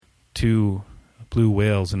two blue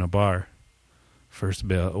whales in a bar. First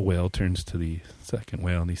whale turns to the second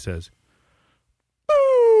whale and he says,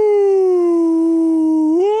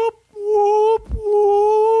 "Whoop, whoop,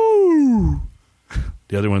 whoop."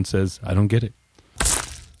 The other one says, "I don't get it."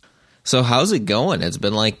 So how's it going? It's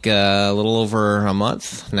been like a little over a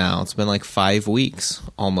month now. It's been like 5 weeks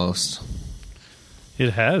almost.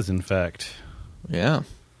 It has, in fact. Yeah.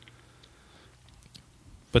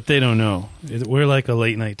 But they don't know. We're like a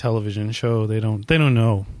late night television show. They don't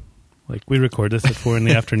know. Like, we record this at 4 in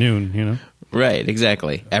the afternoon, you know? Right,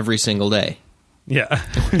 exactly. Every single day. Yeah.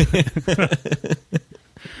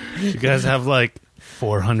 You guys have like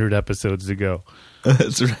 400 episodes to go.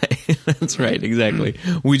 That's right. That's right, exactly.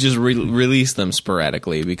 We just release them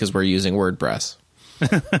sporadically because we're using WordPress.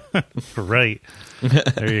 Right.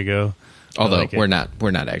 There you go. Although like we're not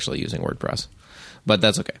actually using WordPress. But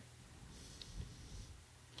that's okay.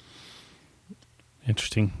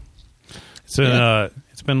 Interesting. So Yeah.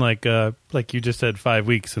 it's been like you just said, 5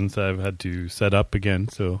 weeks since I've had to set up again.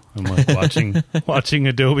 So I'm like watching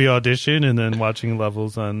Adobe Audition and then watching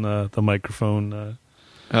levels on the microphone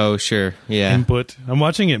Oh, sure. Yeah. input. I'm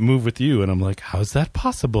watching it move with you, and I'm like, how's that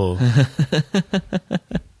possible?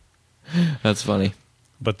 That's funny.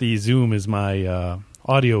 But the Zoom is my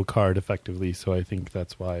audio card, effectively, so I think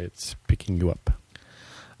that's why it's picking you up.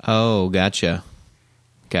 Oh, gotcha.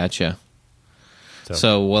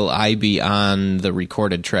 So will I be on the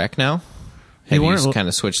recorded track now? Have you kind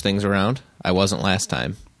of switched things around? I wasn't last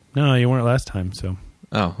time. No, you weren't last time, so...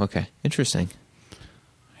 Oh, okay. Interesting.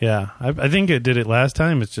 Yeah, I think it did it last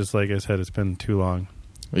time. It's just, like I said, it's been too long.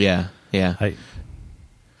 Yeah.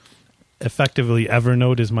 Effectively,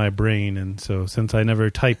 Evernote is my brain, and so since I never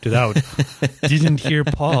typed it out, didn't hear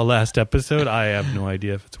Paul last episode, I have no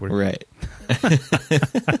idea if it's working. Right.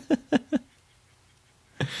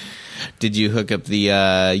 Did you hook up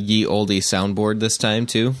the Ye Olde soundboard this time,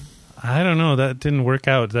 too? I don't know. That didn't work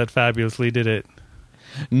out that fabulously, did it?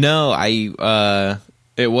 No,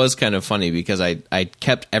 it was kind of funny because I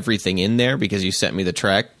kept everything in there because you sent me the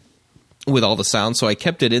track with all the sounds, so I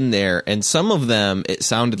kept it in there, and some of them, it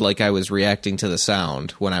sounded like I was reacting to the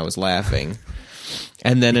sound when I was laughing.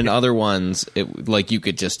 And then in other ones, it like you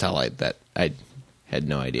could just tell that I had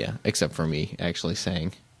no idea, except for me actually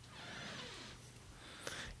saying.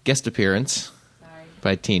 Guest appearance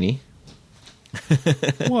by Teeny.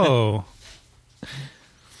 Whoa.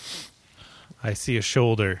 I see a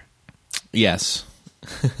shoulder. Yes.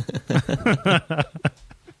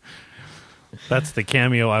 That's the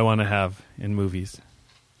cameo I want to have in movies.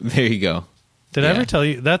 There you go. Did I ever tell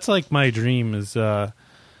you? That's like my dream is I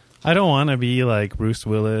don't want to be like Bruce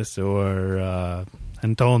Willis or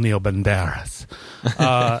Antonio Banderas.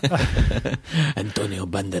 Antonio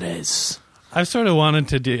Banderas. I've sort of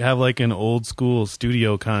wanted to have like an old school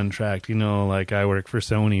studio contract, you know, like I work for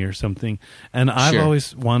Sony or something. And I've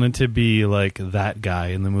always wanted to be like that guy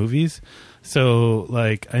in the movies. So,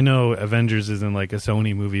 like, I know Avengers isn't like a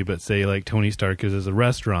Sony movie, but say like Tony Stark is a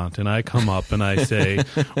restaurant, and I come up and I say,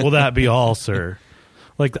 "Will that be all, sir?"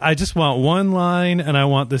 Like, I just want one line, and I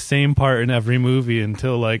want the same part in every movie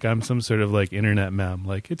until like I'm some sort of like internet meme.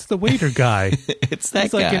 Like, it's the waiter guy. It's that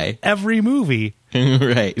it's guy. Like in every movie.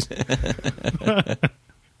 Right.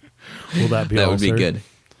 Will that be all, That would be sir? good.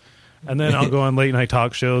 And then I'll go on late night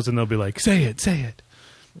talk shows, and they'll be like, "Say it, say it."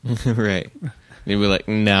 Right. You'd be like,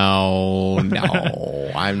 no,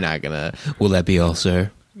 I'm not going to. Will that be all, sir?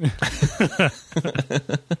 And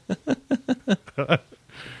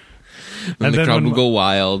the crowd will go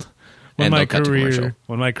wild, and they'll cut to commercial.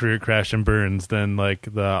 When my career crash and burns, then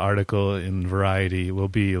like the article in Variety will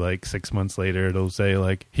be like 6 months later. It'll say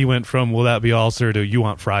like, he went from "Will that be all, sir?" to "You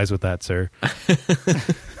want fries with that, sir?"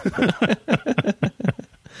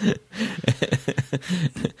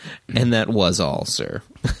 And that was all, sir.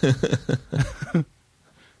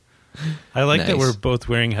 I like that Nice. we're both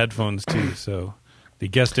wearing headphones too. So the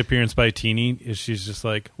guest appearance by Teeny is she's just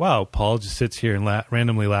like, "Wow, Paul just sits here and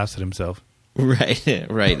randomly laughs at himself." Right,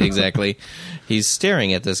 exactly. He's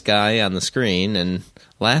staring at this guy on the screen and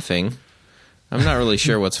laughing. I'm not really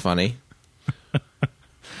sure what's funny.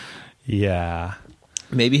 Yeah,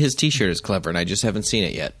 Maybe his T-shirt is clever, and I just haven't seen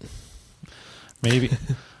it yet. maybe.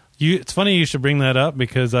 It's funny you should bring that up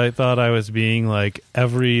because I thought I was being like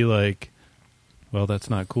every like. Well, that's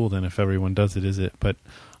not cool then if everyone does it, is it? But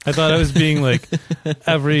I thought I was being like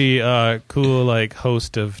every cool like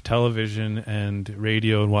host of television and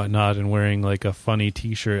radio and whatnot and wearing like a funny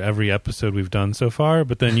T-shirt every episode we've done so far,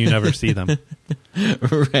 but then you never see them.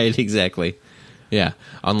 Right, exactly. Yeah,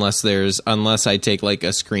 unless I take like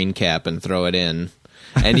a screen cap and throw it in.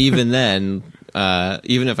 And even then,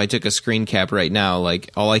 even if I took a screen cap right now,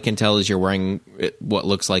 like all I can tell is you're wearing what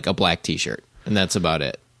looks like a black T-shirt, and that's about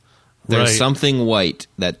it. There's something white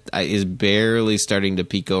that is barely starting to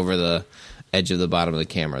peek over the edge of the bottom of the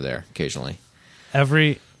camera there occasionally.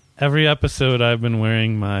 Every episode I've been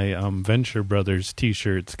wearing my Venture Brothers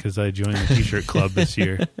T-shirts because I joined the T-shirt club this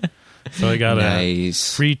year. So I got a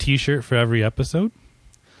free T-shirt for every episode.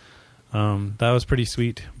 That was pretty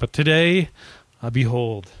sweet. But today,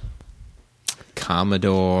 behold.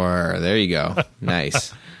 Commodore. There you go.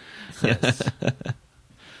 Nice. Yes.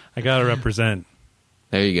 I got to represent.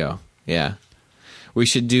 There you go. Yeah. We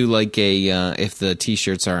should do like if the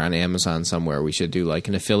T-shirts are on Amazon somewhere, we should do like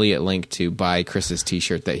an affiliate link to buy Chris's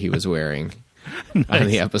T-shirt that he was wearing on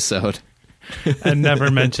the episode. And never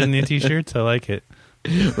mention the T-shirts. I like it.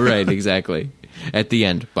 Right, exactly. At the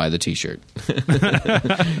end, buy the T-shirt.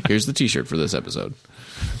 Here's the T-shirt for this episode.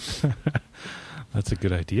 That's a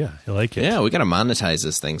good idea. I like it. Yeah, we got to monetize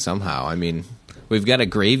this thing somehow. I mean, we've got a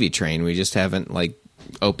gravy train. We just haven't like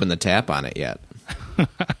opened the tap on it yet.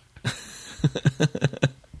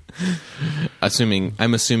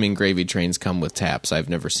 I'm assuming gravy trains come with taps. I've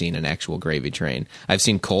never seen an actual gravy train. I've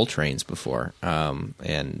seen coal trains before, and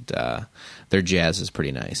their jazz is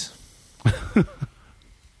pretty nice.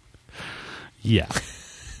 Yeah.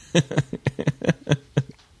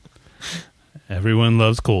 Everyone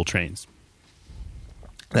loves coal trains.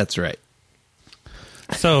 That's right.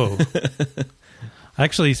 So,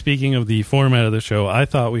 actually, speaking of the format of the show, I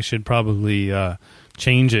thought we should probably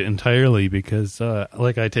change it entirely because,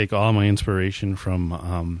 I take all my inspiration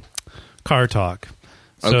from Car Talk.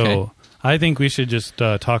 So, okay. I think we should just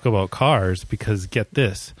talk about cars because, get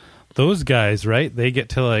this, those guys, right, they get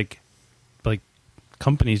to, like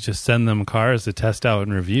companies just send them cars to test out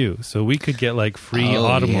and review. So we could get like free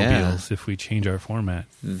automobiles if we change our format.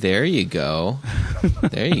 There you go.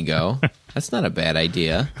 There you go. That's not a bad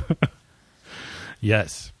idea.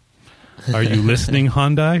 Yes. Are you listening,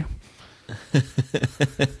 Hyundai?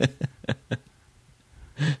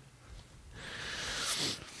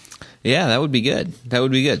 Yeah, that would be good. That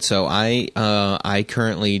would be good. So I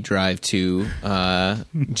currently drive two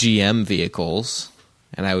GM vehicles.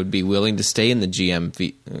 And I would be willing to stay in the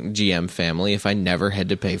GM family if I never had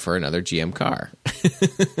to pay for another GM car.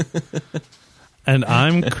 And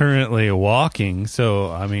I'm currently walking,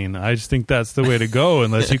 so, I mean, I just think that's the way to go,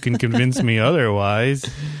 unless you can convince me otherwise.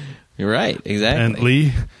 You're right,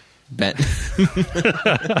 exactly. Bentley.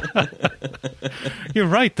 You're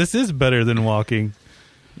right, this is better than walking.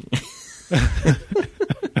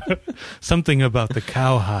 Something about the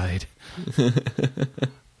cowhide.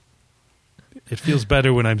 It feels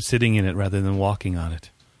better when I'm sitting in it rather than walking on it.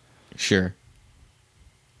 Sure.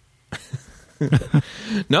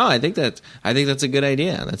 No, I think that's a good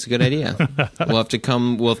idea. That's a good idea. We'll have to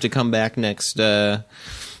come back next 2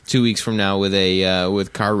 weeks from now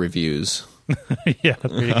with car reviews. Yeah,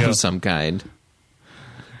 there you go. Of some kind.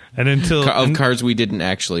 And until cars we didn't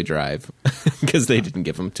actually drive because they didn't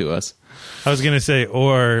give them to us. I was going to say,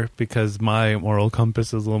 or because my moral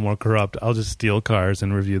compass is a little more corrupt, I'll just steal cars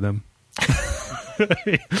and review them.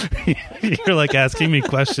 You're like asking me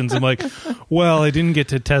questions. I'm like, well, I didn't get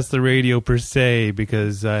to test the radio per se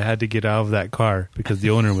because I had to get out of that car because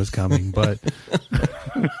the owner was coming. But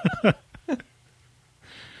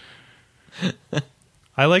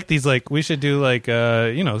I like these. Like, we should do like,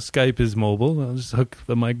 Skype is mobile. I'll just hook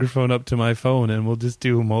the microphone up to my phone and we'll just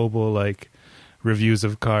do mobile like reviews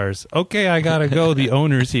of cars. Okay, I gotta go. The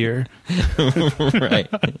owner's here.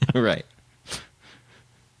 Right.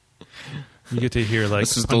 You get to hear like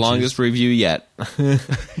this is punches. The longest review yet.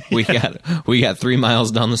 we got 3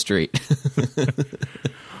 miles down the street.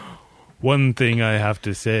 One thing I have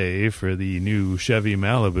to say for the new Chevy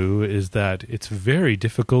Malibu is that it's very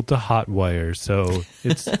difficult to hotwire, so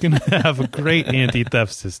it's going to have a great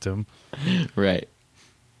anti-theft system. Right.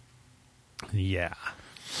 Yeah.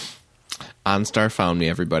 OnStar found me,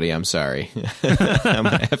 everybody. I'm sorry. I'm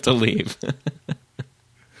going to have to leave.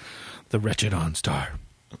 The wretched OnStar.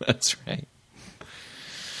 That's right.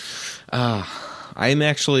 I am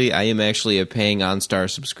actually a paying OnStar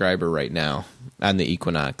subscriber right now on the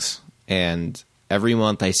Equinox, and every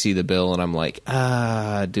month I see the bill and I'm like,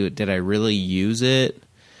 did I really use it?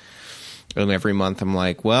 And every month I'm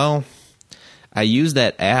like, well, I use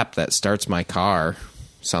that app that starts my car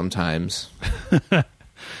sometimes.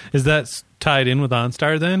 Is that tied in with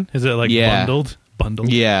OnStar then? Is it like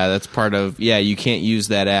bundled? Yeah, that's part of. Yeah, you can't use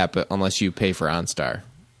that app unless you pay for OnStar.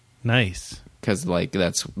 Nice. Because like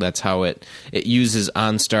that's how it uses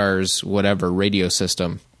OnStar's whatever radio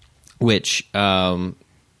system, which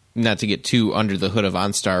not to get too under the hood of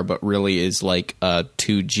OnStar, but really is like a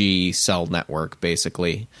 2G cell network,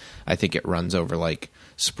 basically. I think it runs over like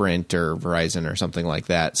Sprint or Verizon or something like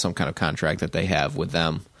that, some kind of contract that they have with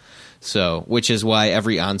them. So, which is why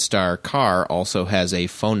every OnStar car also has a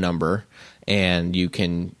phone number, and you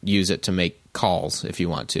can use it to make calls if you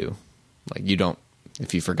want to. Like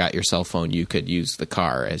if you forgot your cell phone, you could use the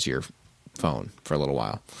car as your phone for a little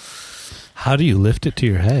while. How do you lift it to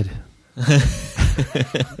your head?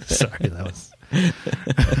 Sorry, that was...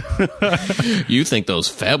 You think those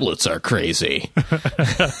phablets are crazy.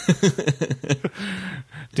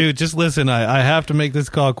 Dude, just listen. I have to make this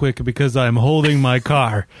call quick because I'm holding my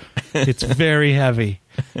car. It's very heavy.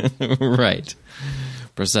 Right.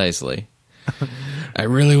 Precisely. I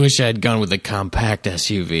really wish I had gone with a compact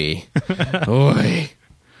SUV. Oy.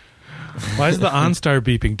 Why is the OnStar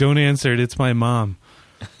beeping? Don't answer it. It's my mom.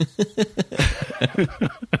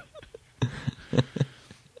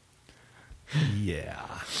 Yeah.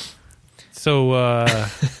 So,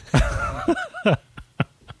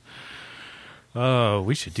 oh,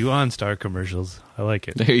 we should do OnStar commercials. I like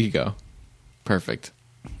it. There you go. Perfect.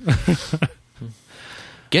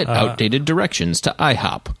 Get outdated directions to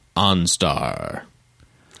IHOP. OnStar.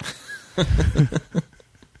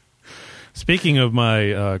 Speaking of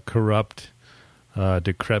my corrupt,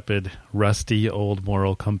 decrepit, rusty old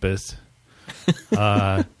moral compass,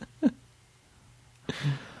 I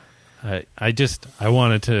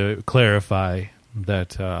wanted to clarify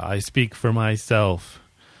that I speak for myself,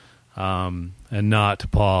 and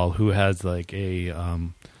not Paul, who has like a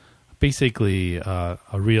basically a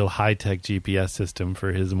real high tech GPS system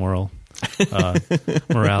for his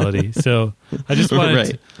morality. So I just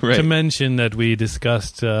wanted to mention that we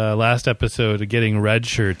discussed last episode getting red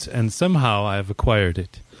shirts, and somehow I've acquired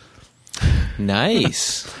it.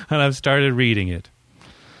 Nice. And I've started reading it.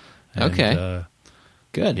 And, okay.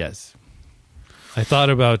 Good. Yes. I thought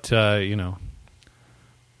about,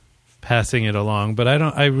 passing it along, but I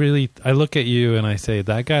look at you and I say,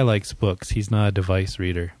 that guy likes books. He's not a device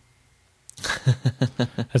reader.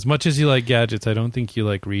 As much as you like gadgets, I don't think you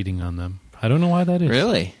like reading on them. I don't know why that is.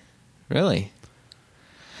 Really?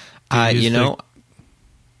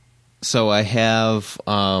 So I have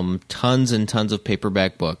tons and tons of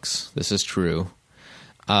paperback books. This is true.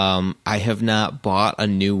 I have not bought a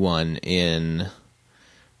new one in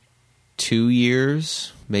 2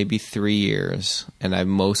 years, maybe 3 years, and I've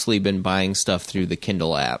mostly been buying stuff through the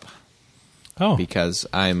Kindle app. Oh. Because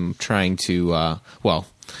I'm trying to,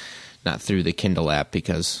 not through the Kindle app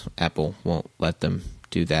because Apple won't let them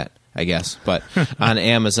do that, I guess, but on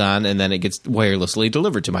Amazon, and then it gets wirelessly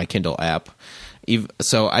delivered to my Kindle app.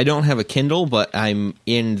 So I don't have a Kindle, but I'm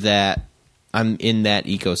in that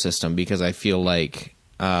ecosystem because I feel like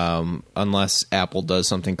unless Apple does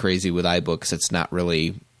something crazy with iBooks, it's not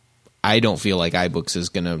really. I don't feel like iBooks is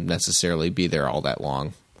going to necessarily be there all that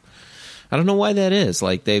long. I don't know why that is.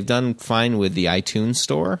 Like, they've done fine with the iTunes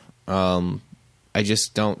store. I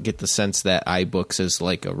just don't get the sense that iBooks is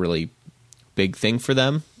like a really big thing for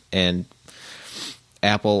them. And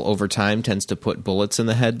Apple, over time, tends to put bullets in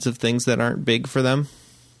the heads of things that aren't big for them.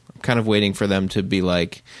 I'm kind of waiting for them to be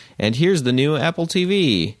like, and here's the new Apple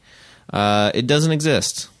TV. It doesn't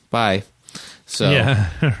exist. Bye. So, yeah,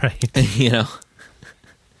 right. You know.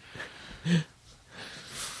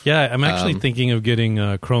 Yeah, I'm actually thinking of getting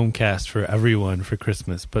a Chromecast for everyone for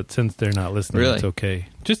Christmas, but since they're not listening, It's okay.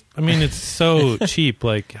 It's so cheap.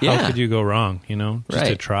 Like, how could you go wrong, just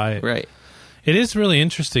to try it? Right. It is really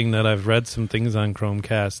interesting that I've read some things on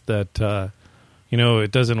Chromecast that,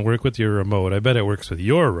 it doesn't work with your remote. I bet it works with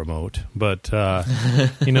your remote, but,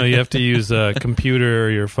 you have to use a computer or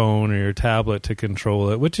your phone or your tablet to control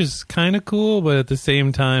it, which is kind of cool, but at the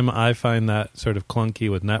same time, I find that sort of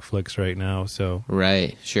clunky with Netflix right now, so.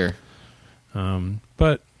 Right, sure.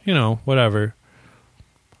 But, whatever.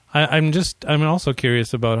 I'm also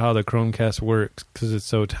curious about how the Chromecast works, because it's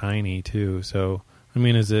so tiny, too, so.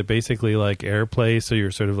 Is it basically like AirPlay, so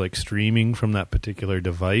you're sort of like streaming from that particular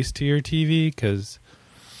device to your TV? Because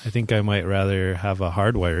I think I might rather have a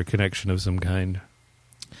hardwire connection of some kind.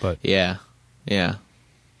 But yeah,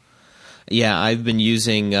 I've been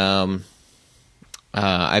using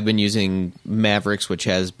Mavericks, which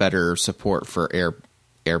has better support for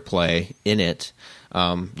AirPlay in it.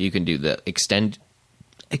 You can do the extend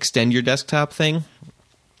your desktop thing,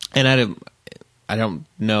 and I don't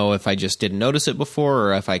know if I just didn't notice it before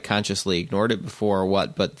or if I consciously ignored it before or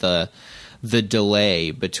what, but the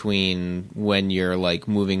delay between when you're like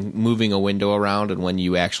moving a window around and when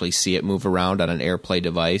you actually see it move around on an AirPlay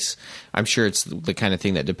device, I'm sure it's the kind of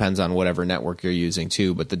thing that depends on whatever network you're using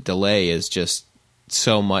too, but the delay is just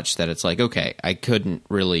so much that it's like, okay, I couldn't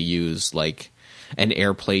really use like an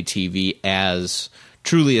AirPlay TV as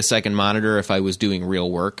truly a second monitor if I was doing real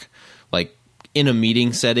work. Like in a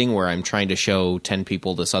meeting setting where I'm trying to show 10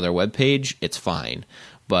 people this other web page, it's fine.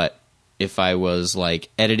 But if I was like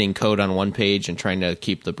editing code on one page and trying to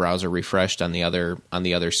keep the browser refreshed on the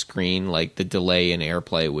other screen, like the delay in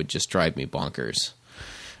AirPlay would just drive me bonkers.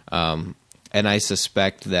 And I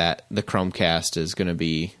suspect that the Chromecast is going to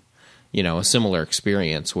be, you know, a similar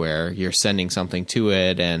experience where you're sending something to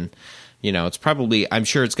it, and you know, it's probably, I'm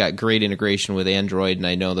sure it's got great integration with Android, and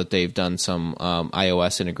I know that they've done some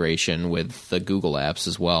iOS integration with the Google apps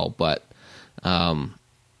as well, but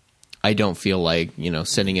I don't feel like, you know,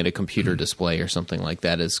 sending it a computer display or something like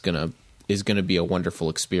that is gonna be a wonderful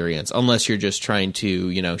experience, unless you're just trying to,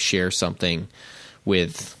 you know, share something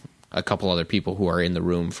with a couple other people who are in the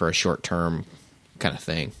room for a short term kind of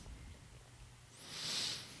thing.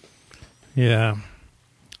 Yeah.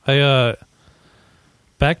 I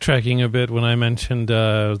backtracking a bit when I mentioned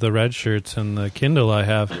the red shirts and the Kindle I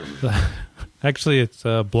have. Actually, it's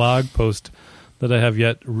a blog post that I have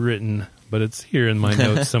yet written, but it's here in my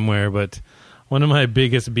notes somewhere. But one of my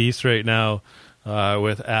biggest beefs right now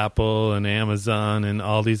with Apple and Amazon and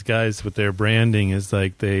all these guys with their branding is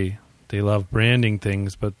like they love branding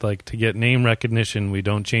things, but like to get name recognition, we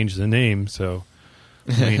don't change the name. So,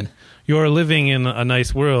 I mean, you're living in a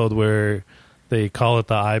nice world where they call it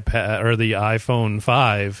the iPad or the iPhone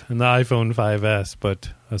 5 and the iPhone 5S. But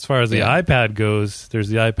as far as the iPad goes, there's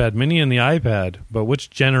the iPad mini and the iPad. But which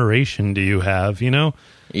generation do you have, you know?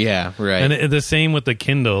 Yeah, right. And the same with the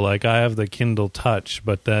Kindle. Like I have the Kindle Touch,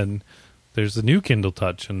 but then there's the new Kindle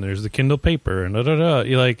Touch and there's the Kindle Paper and da-da-da.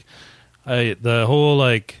 You like, the whole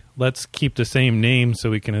like, let's keep the same name so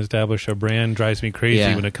we can establish a brand drives me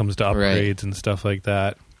crazy when it comes to upgrades and stuff like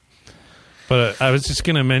that. But I was just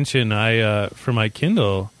going to mention, for my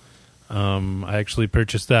Kindle, I actually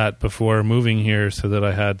purchased that before moving here so that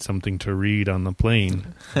I had something to read on the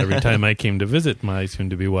plane every time I came to visit my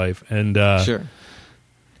soon-to-be wife. And sure.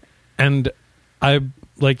 And I,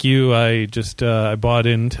 like you, I just I bought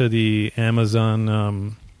into the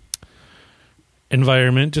Amazon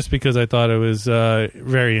environment just because I thought it was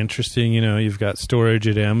very interesting. You know, you've got storage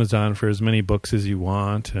at Amazon for as many books as you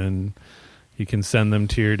want, and you can send them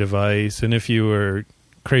to your device. And if you were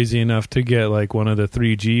crazy enough to get like one of the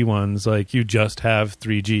 3G ones, like you just have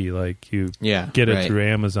 3G, like you get it through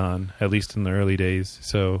Amazon, at least in the early days.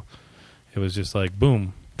 So it was just like,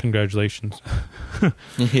 boom, congratulations.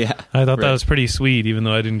 Yeah. I thought that was pretty sweet, even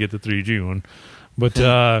though I didn't get the 3G one. But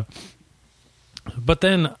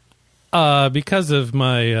then because of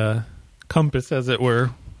my compass, as it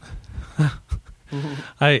were,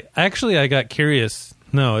 I got curious.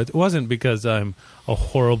 No, it wasn't because I'm a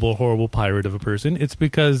horrible, horrible pirate of a person. It's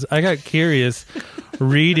because I got curious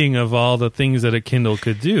reading of all the things that a Kindle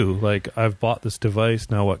could do. Like, I've bought this device.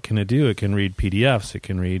 Now what can it do? It can read PDFs. It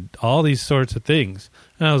can read all these sorts of things.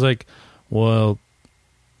 And I was like, well,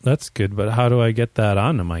 that's good, but how do I get that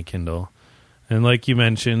onto my Kindle? And like you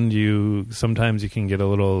mentioned, sometimes you can get a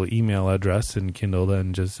little email address, and Kindle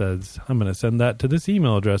then just says, I'm going to send that to this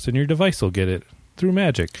email address, and your device will get it through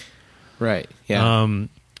magic. Right, yeah.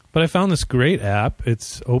 But I found this great app.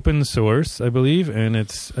 It's open source, I believe, and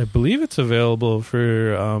I believe it's available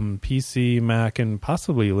for PC, Mac, and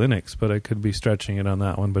possibly Linux, but I could be stretching it on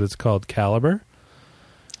that one. But it's called Calibre.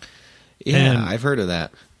 Yeah, and I've heard of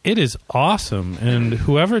that. It is awesome, and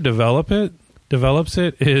whoever develops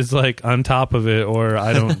it is like on top of it, or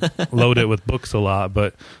I don't load it with books a lot,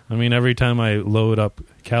 but I mean, every time I load up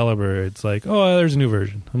Calibre, it's like, oh, there's a new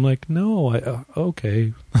version. I'm like, no,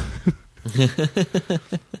 okay.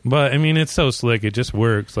 But I mean, it's so slick. It just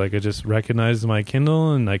works. Like, it just recognizes my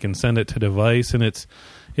Kindle, and I can send it to device, and it's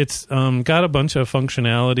got a bunch of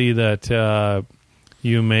functionality that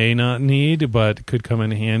you may not need, but could come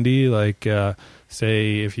in handy. Like,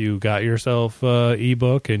 say if you got yourself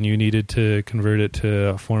ebook and you needed to convert it to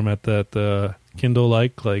a format that the Kindle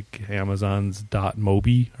like Amazon's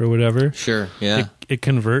 .mobi or whatever. Sure, yeah. It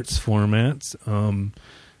converts formats.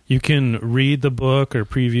 You can read the book or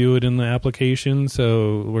preview it in the application,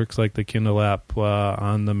 so it works like the Kindle app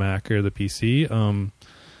on the Mac or the PC.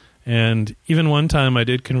 And even one time I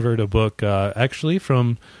did convert a book, actually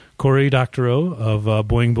from Cory Doctorow of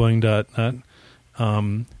boingboing.net.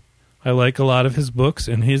 I like a lot of his books,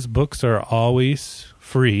 and his books are always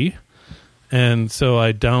free. And so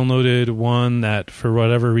I downloaded one that, for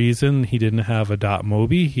whatever reason, he didn't have a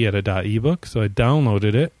 .mobi. He had a .ebook, so I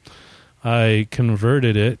downloaded it. I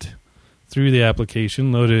converted it through the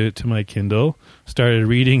application, loaded it to my Kindle, started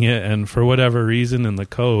reading it, and for whatever reason in the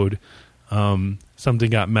code, something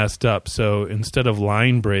got messed up. So instead of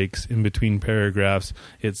line breaks in between paragraphs,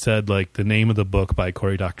 it said like the name of the book by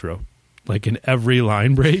Cory Doctorow, like in every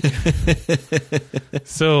line break.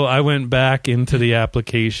 So I went back into the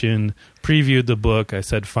application, previewed the book. I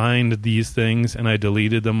said, find these things, and I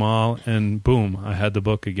deleted them all, and boom, I had the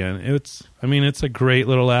book again. It's a great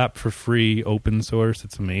little app for free, open source.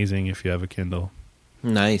 It's amazing if you have a Kindle.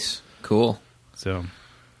 Nice. Cool. So,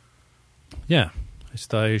 yeah, I just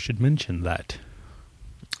thought I should mention that.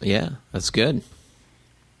 Yeah, that's good.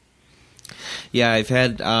 Yeah, I've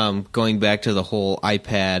had, going back to the whole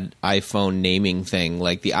iPad, iPhone naming thing,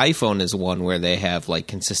 like the iPhone is one where they have like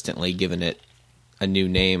consistently given it a new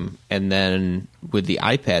name. And then with the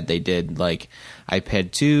iPad, they did like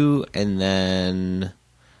iPad 2, and then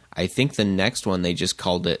I think the next one, they just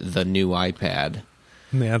called it the new iPad.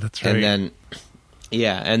 Yeah, that's right.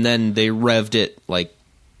 And then they revved it like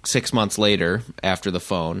 6 months later after the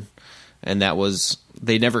phone. And that was,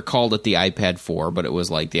 they never called it the iPad 4, but it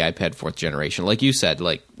was like the iPad 4th generation. Like you said,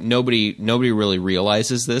 like nobody really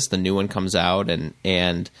realizes this. The new one comes out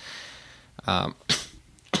and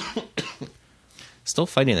still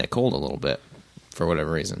fighting that cold a little bit for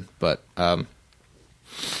whatever reason. But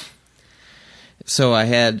so I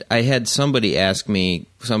had somebody ask me,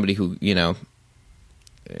 somebody who, you know,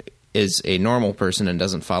 is a normal person and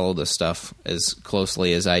doesn't follow this stuff as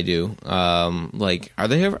closely as I do. Like, are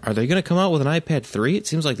they going to come out with an iPad 3? It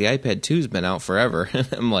seems like the iPad 2's been out forever.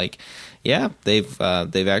 I'm like, yeah, they've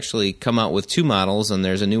actually come out with 2 models, and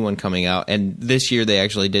there's a new one coming out. And this year they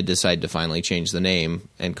actually did decide to finally change the name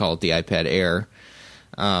and call it the iPad Air,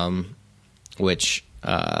 which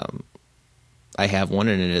I have one,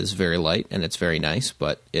 and it is very light and it's very nice,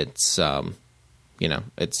 but it's you know,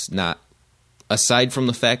 it's not. Aside from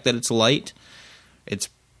the fact that it's light, it's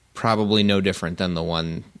probably no different than the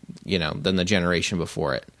one, you know, than the generation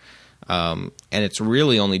before it. And it's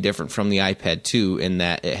really only different from the iPad 2 in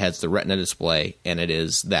that it has the Retina display, and it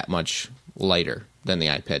is that much lighter than the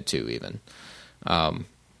iPad 2 even.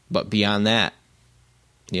 But beyond that,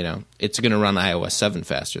 you know, it's going to run iOS 7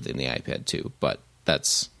 faster than the iPad 2, but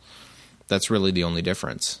that's really the only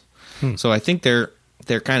difference. So I think they're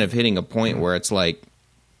kind of hitting a point where it's like,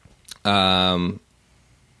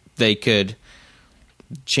 they could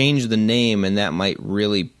change the name, and that might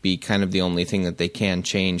really be kind of the only thing that they can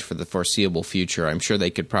change for the foreseeable future. I'm sure they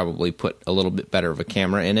could probably put a little bit better of a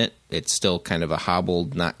camera in it. It's still kind of a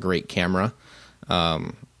hobbled, not great camera.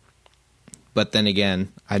 But then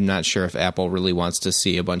again, I'm not sure if Apple really wants to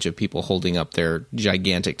see a bunch of people holding up their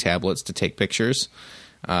gigantic tablets to take pictures,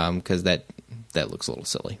 because that looks a little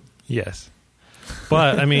silly. Yes.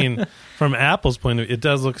 But, I mean, from Apple's point of view, it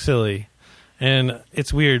does look silly. And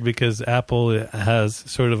it's weird because Apple has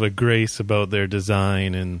sort of a grace about their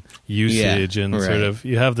design and usage, and right. Sort of,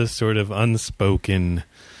 you have this sort of unspoken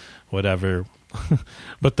whatever.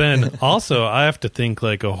 But then also I have to think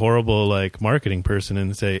like a horrible like marketing person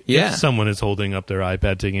and say, if someone is holding up their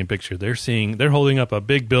iPad taking a picture, they're holding up a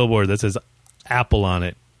big billboard that says Apple on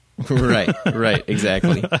it. Right,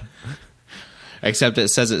 exactly. Except it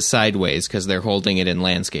says it sideways because they're holding it in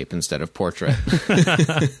landscape instead of portrait.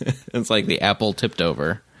 It's like the apple tipped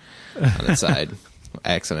over on its side.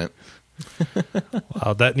 Accident.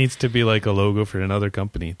 Wow, that needs to be like a logo for another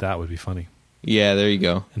company. That would be funny. Yeah, there you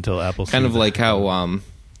go. Until Apple kind of like how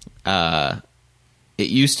it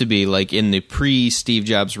used to be like in the pre-Steve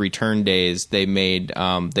Jobs return days, they made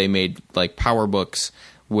like PowerBooks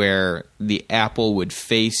where the apple would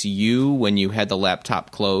face you when you had the laptop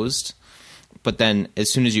closed. But then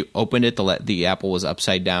as soon as you opened it, the apple was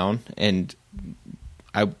upside down. And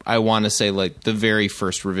I want to say like the very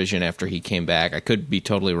first revision after he came back, I could be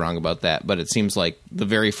totally wrong about that, but it seems like the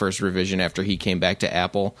very first revision after he came back to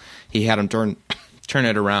Apple, he had him turn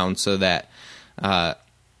it around so that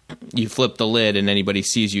you flip the lid and anybody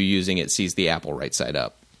sees you using it sees the apple right side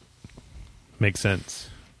up. Makes sense.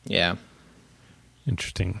 Yeah.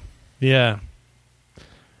 Interesting. Yeah.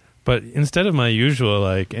 But instead of my usual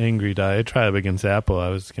like angry diatribe against Apple, I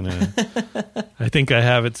was gonna. I think I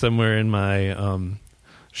have it somewhere in my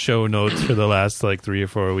show notes for the last like 3 or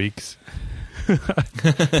 4 weeks.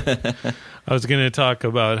 I was gonna talk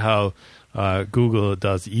about how Google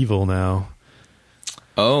does evil now.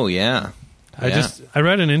 Oh yeah. I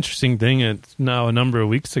read an interesting thing now a number of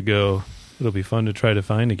weeks ago. It'll be fun to try to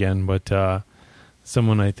find again, but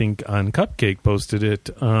someone I think on Cupcake posted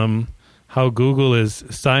it. How Google is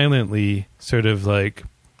silently sort of like,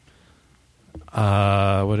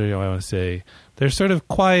 what do I want to say? They're sort of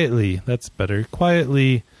quietly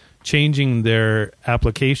changing their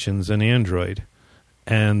applications in Android.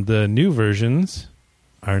 And the new versions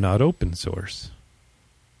are not open source.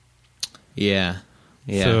 Yeah.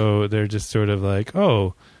 Yeah. So they're just sort of like,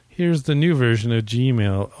 oh, here's the new version of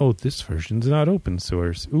Gmail. Oh, this version's not open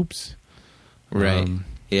source. Oops. Right.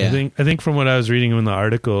 Yeah. I think from what I was reading in the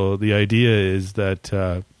article, the idea is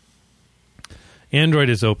that Android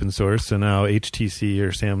is open source, so now HTC or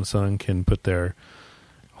Samsung can put their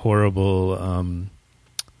horrible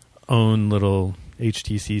own little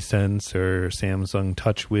HTC Sense or Samsung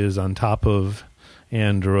TouchWiz on top of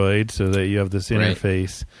Android so that you have this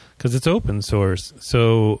interface because it's open source.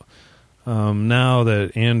 So now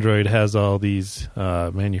that Android has all these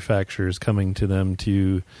manufacturers coming to them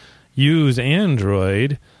to use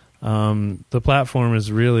Android, the platform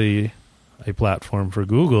is really a platform for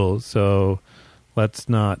Google. So let's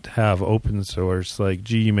not have open source like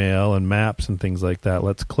Gmail and Maps and things like that.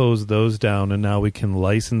 Let's close those down, and now we can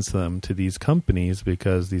license them to these companies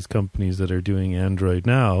because these companies that are doing Android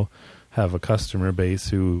now have a customer base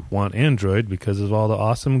who want Android because of all the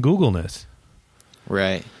awesome Googleness.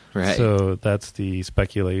 Right. So that's the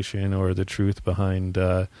speculation or the truth behind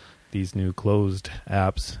these new closed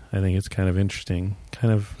apps. I think it's kind of interesting.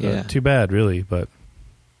 Kind of too bad, really, but...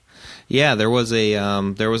 Yeah, there was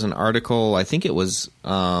an article, I think it was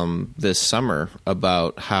this summer,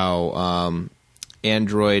 about how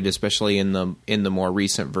Android, especially in the more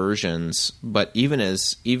recent versions, but even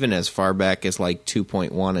as far back as like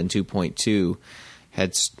 2.1 and 2.2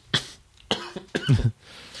 had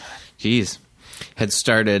had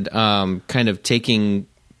started kind of taking,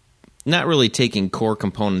 not really taking core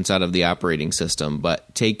components out of the operating system,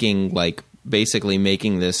 but taking like basically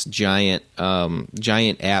making this giant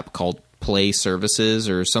app called Play Services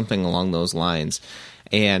or something along those lines.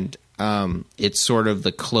 And it's sort of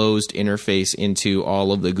the closed interface into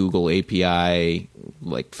all of the Google API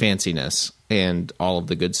like fanciness and all of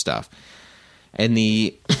the good stuff. And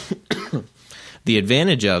the the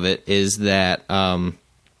advantage of it is that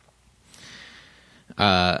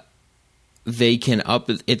they can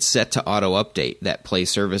it's set to auto update that Play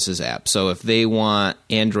Services app. So if they want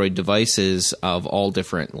Android devices of all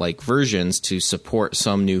different like versions to support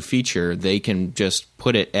some new feature, they can just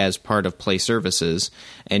put it as part of Play Services.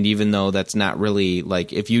 And even though that's not really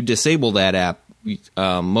like, if you disable that app,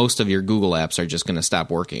 most of your Google apps are just going to stop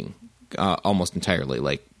working almost entirely.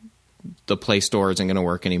 Like the Play Store isn't going to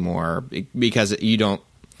work anymore because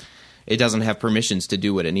it doesn't have permissions to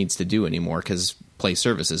do what it needs to do anymore because Play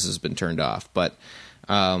Services has been turned off. But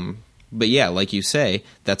yeah, like you say,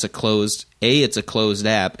 that's it's a closed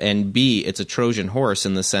app, and B, it's a Trojan horse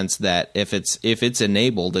in the sense that if it's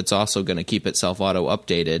enabled, it's also going to keep itself auto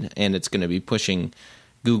updated, and it's going to be pushing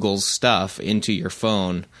Google's stuff into your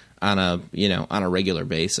phone on a regular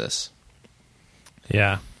basis.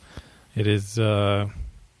 Yeah, it is.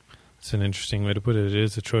 It's an interesting way to put it. It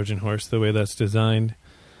is a Trojan horse the way that's designed.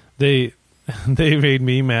 They made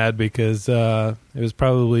me mad because it was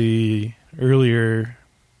probably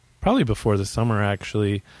before the summer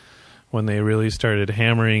actually, when they really started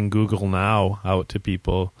hammering Google Now out to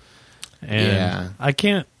people. And I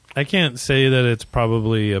can't say that it's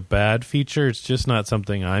probably a bad feature. It's just not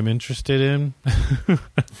something I'm interested in.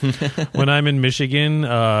 When I'm in Michigan,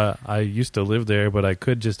 I used to live there, but I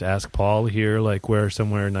could just ask Paul here like where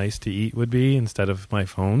somewhere nice to eat would be instead of my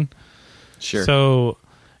phone. Sure. So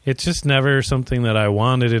it's just never something that I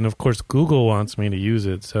wanted, and of course Google wants me to use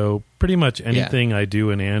it. So pretty much anything I do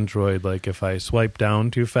in Android, like if I swipe down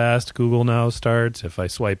too fast, Google Now starts. If I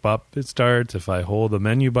swipe up, it starts. If I hold the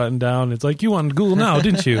menu button down, it's like, you wanted Google Now,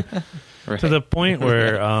 didn't you? Right. To the point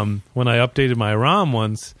where when I updated my ROM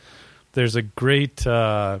once, there's a great,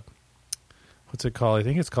 what's it called? I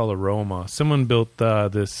think it's called Aroma. Someone built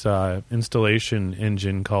this installation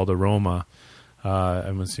engine called Aroma.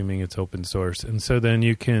 I'm assuming it's open source. And so then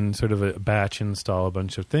you can sort of batch install a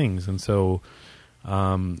bunch of things. And so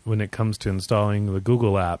when it comes to installing the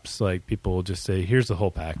Google apps, like people will just say, here's the whole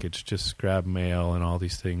package, just grab Mail and all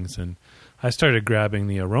these things. And I started grabbing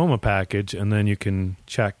the Aroma package, and then you can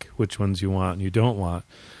check which ones you want and you don't want.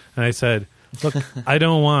 And I said, look, I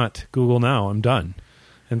don't want Google Now. I'm done.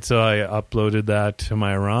 And so I uploaded that to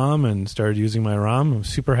my ROM and started using my ROM. I was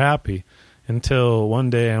super happy. Until one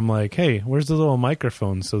day I'm like, hey, where's the little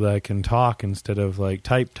microphone so that I can talk instead of like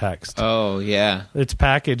type text? Oh, yeah. It's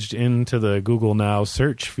packaged into the Google Now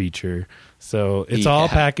search feature. So it's all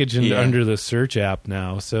packaged under the search app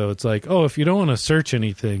now. So it's like, oh, if you don't want to search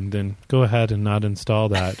anything, then go ahead and not install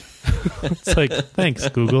that. It's like, thanks,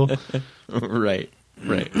 Google. Right.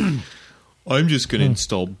 I'm just going to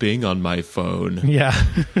install Bing on my phone. Yeah.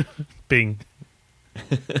 Bing.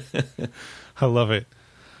 I love it.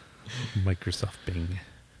 Microsoft Bing.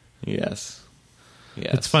 Yes.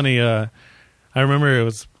 It's funny. I remember it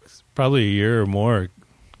was probably a year or more,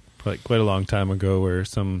 like quite a long time ago, where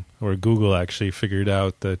Google actually figured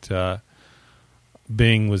out that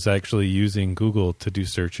Bing was actually using Google to do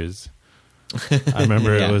searches. I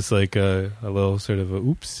remember it was like a little sort of a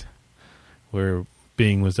oops, where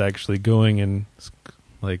Bing was actually going and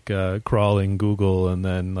like crawling Google and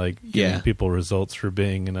then like giving people results for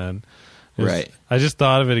Bing, and then right. I just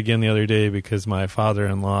thought of it again the other day because my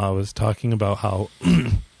father-in-law was talking about how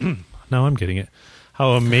now I'm getting it,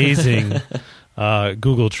 how amazing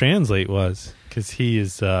Google Translate was, because he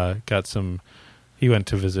has got some. He went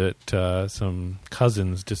to visit some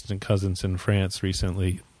distant cousins in France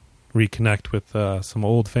recently, reconnect with some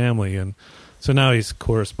old family, and so now he's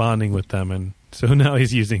corresponding with them, and so now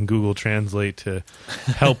he's using Google Translate to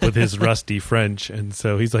help with his rusty French, and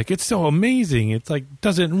so he's like, it's so amazing, it's like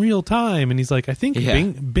does it in real time, and he's like, I think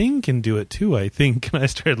Bing can do it too, I think, and I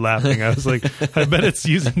started laughing. I was like, I bet it's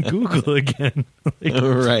using Google again. Like,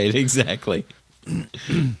 right, exactly.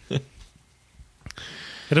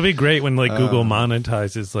 It'll be great when like Google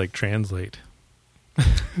monetizes like Translate.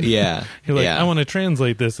 Yeah. You're like, I want to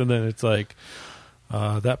translate this, and then it's like,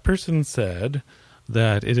 that person said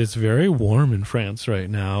that it is very warm in France right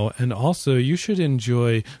now, and also you should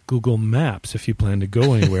enjoy Google Maps if you plan to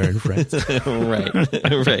go anywhere in France.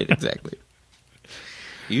 Right, exactly.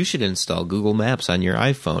 You should install Google Maps on your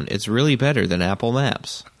iPhone. It's really better than Apple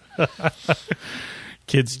Maps.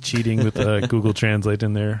 Kids cheating with Google Translate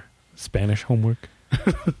in their Spanish homework.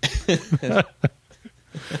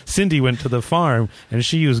 Cindy went to the farm and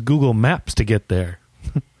she used Google Maps to get there.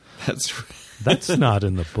 That's not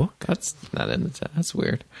in the book. That's not in the that's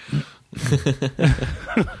weird.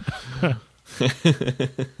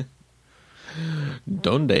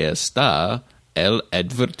 ¿Dónde está el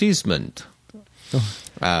advertisement?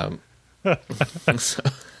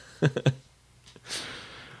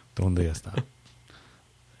 ¿Dónde está?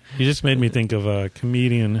 You just made me think of a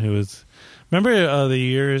comedian who was... Remember the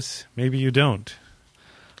years... Maybe you don't.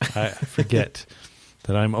 I forget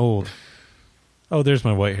that I'm old. Oh, there's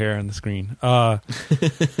my white hair on the screen. The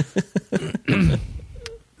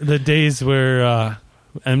days where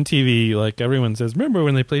MTV, like everyone says, remember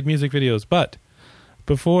when they played music videos? But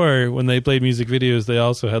before, when they played music videos, they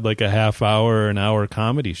also had like a half hour or an hour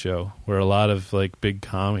comedy show where a lot of like big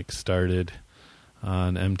comics started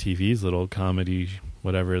on MTV's little comedy,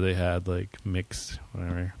 whatever they had, like mixed,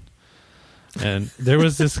 whatever. And there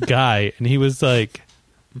was this guy, and he was like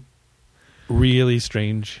really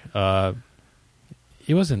strange.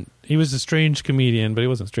 He was a strange comedian, but he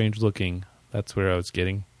wasn't strange looking. That's where I was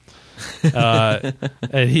getting.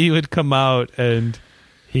 And he would come out, and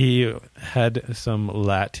he had some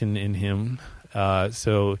Latin in him.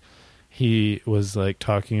 So he was like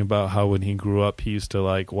talking about how when he grew up, he used to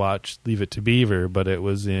like watch Leave It to Beaver, but it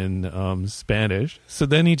was in Spanish. So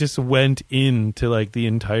then he just went into like the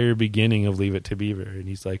entire beginning of Leave It to Beaver, and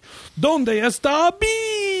he's like, "Donde está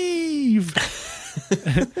beef?"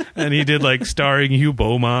 And he did like starring Hugh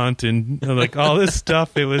Beaumont and like all this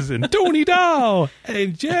stuff. It was in Tony Dow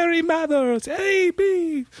and Jerry Mathers. Hey,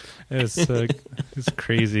 beef! It's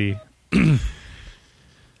crazy.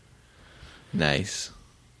 Nice.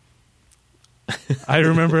 I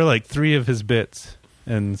remember like 3 of his bits,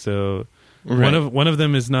 and so one of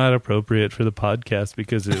them is not appropriate for the podcast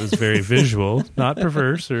because it was very visual, not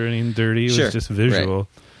perverse or anything dirty. It was just visual. Right.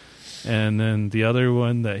 And then the other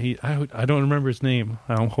one that I don't remember his name.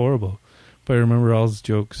 I'm horrible, but I remember all his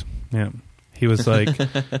jokes. Yeah, he was like,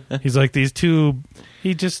 he's like these 2.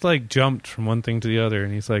 He just like jumped from one thing to the other,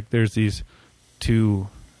 and he's like, there's these 2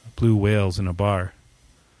 blue whales in a bar.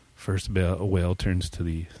 First whale turns to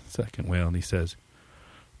the second whale, and he says,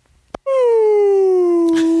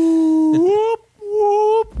 whoop,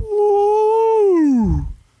 whoop, whoop.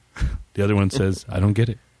 The other one says, I don't get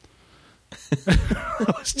it. I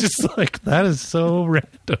was just like, that is so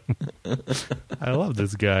random. I love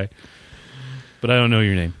this guy. But I don't know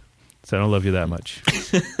your name, so I don't love you that much.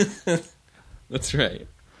 That's right.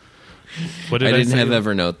 I didn't have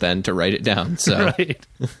Evernote then to write it down. So right.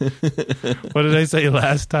 What did I say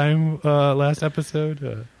last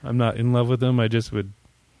episode? I'm not in love with him. I just would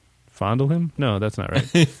fondle him. No, that's not right.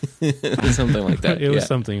 Something like that. It was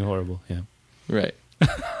something horrible. Yeah. Right.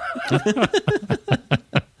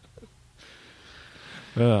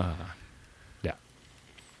 Yeah.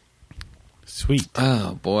 Sweet.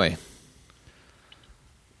 Oh boy.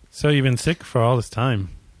 So you've been sick for all this time.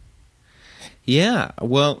 Yeah,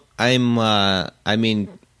 well, I mean,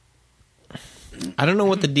 I don't know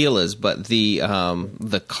what the deal is, but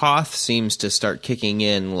the cough seems to start kicking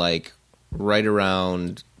in like right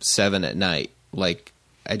around 7 at night. Like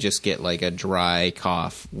I just get like a dry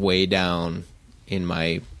cough way down in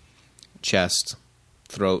my chest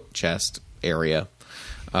throat, chest area.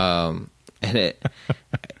 And it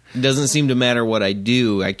doesn't seem to matter what I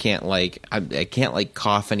do. I can't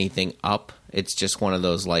cough anything up. It's just one of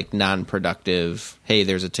those like non-productive, hey,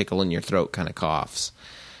 there's a tickle in your throat kind of coughs.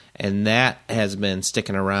 And that has been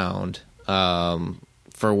sticking around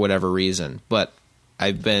for whatever reason. But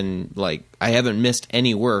I've been like, I haven't missed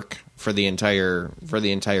any work for the entire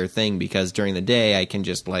thing, because during the day I can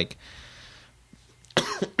just like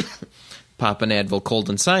pop an Advil cold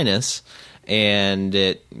and sinus, and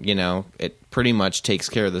it pretty much takes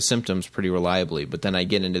care of the symptoms pretty reliably. But then I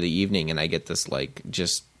get into the evening and I get this like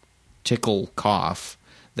just tickle cough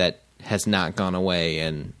that has not gone away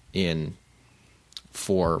in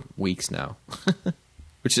 4 weeks now,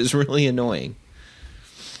 which is really annoying.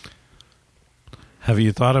 Have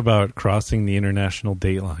you thought about crossing the international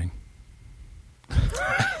date line?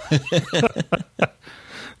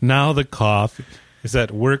 Now the cough is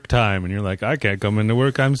at work time, and you're like, I can't come into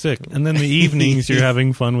work, I'm sick. And then the evenings, you're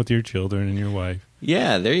having fun with your children and your wife.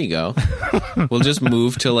 Yeah, there you go. We'll just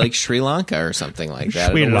move to like Sri Lanka or something like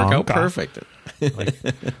that. It'll work out perfect. Like,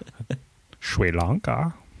 Sri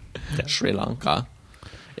Lanka? Yeah. Sri Lanka.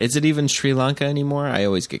 Is it even Sri Lanka anymore? I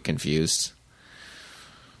always get confused.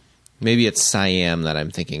 Maybe it's Siam that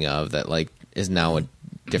I'm thinking of, that like is now a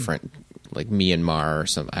different, like Myanmar or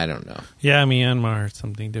something. I don't know. Yeah, Myanmar or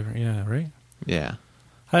something different. Yeah, right? Yeah.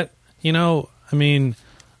 I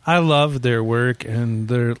love their work, and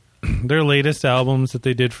their latest albums that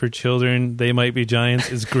they did for children, They Might Be Giants,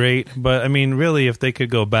 is great. But, I mean, really, if they could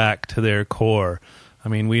go back to their core. I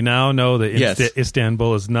mean, we now know that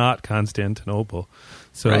Istanbul is not Constantinople.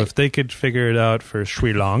 So right. If they could figure it out for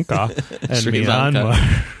Sri Lanka and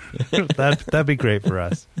Myanmar, that'd be great for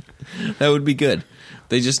us. That would be good.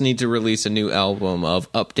 They just need to release a new album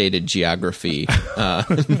of updated geography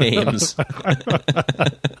names.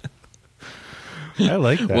 I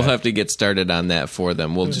like that. We'll have to get started on that for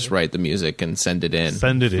them. We'll just write the music and send it in.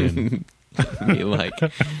 Send it in. Be like,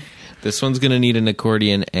 this one's going to need an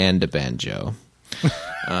accordion and a banjo.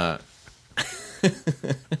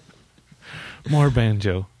 More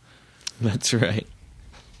banjo. That's right.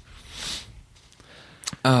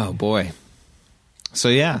 Oh, boy. So,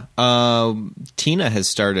 yeah. Tina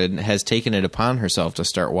has taken it upon herself to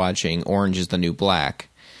start watching Orange is the New Black.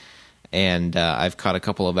 And I've caught a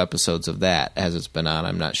couple of episodes of that as it's been on.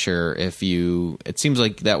 I'm not sure if it seems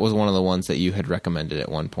like that was one of the ones that you had recommended at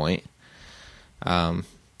one point.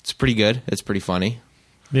 It's pretty good. It's pretty funny.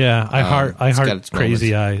 Yeah, I heart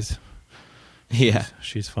Crazy moments. Eyes. Yeah.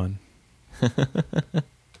 She's fun.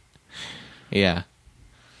 Yeah.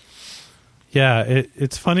 Yeah,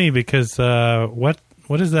 it's funny because what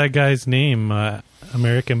is that guy's name?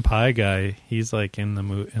 American Pie guy. He's like in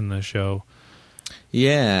the show.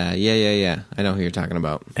 Yeah. I know who you're talking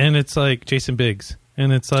about. And it's like Jason Biggs.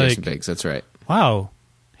 And it's like Jason Biggs, that's right. Wow.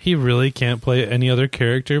 He really can't play any other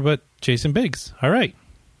character but Jason Biggs. All right.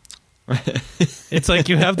 It's like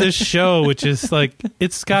you have this show which is like,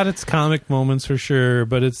 it's got its comic moments for sure,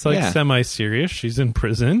 but it's like semi-serious. She's in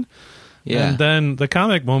prison. Yeah. And then the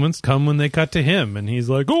comic moments come when they cut to him, and he's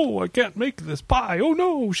like, "Oh, I can't make this pie. Oh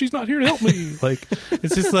no, she's not here to help me." Like,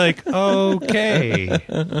 it's just like, okay.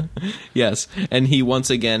 Yes, and he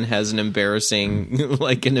once again has an embarrassing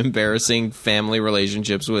family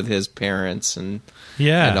relationships with his parents and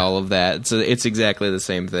all of that. So it's exactly the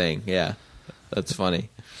same thing. Yeah, that's funny.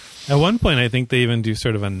 At one point, I think they even do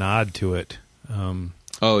sort of a nod to it.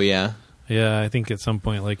 Oh yeah. Yeah, I think at some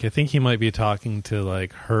point, like, I think he might be talking to,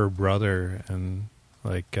 like, her brother, and,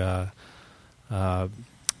 like,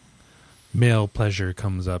 male pleasure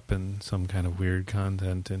comes up in some kind of weird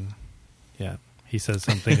content, and, yeah, he says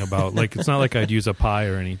something about, like, it's not like I'd use a pie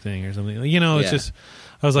or anything or something. You know, it's just,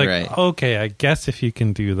 I was like, okay, I guess if you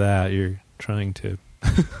can do that, you're trying to.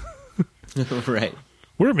 Right.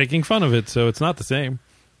 We're making fun of it, so it's not the same.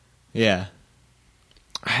 Yeah.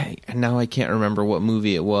 Now I can't remember what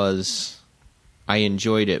movie it was. I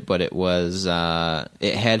enjoyed it, but it was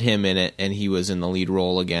it had him in it, and he was in the lead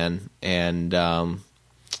role again. And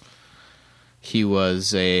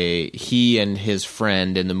he and his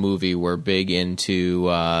friend in the movie were big into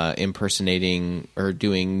impersonating or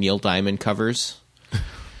doing Neil Diamond covers.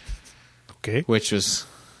 Okay, which was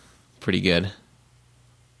pretty good,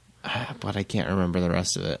 but I can't remember the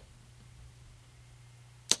rest of it.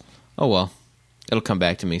 Oh well. It'll come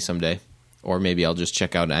back to me someday. Or maybe I'll just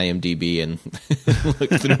check out IMDb and look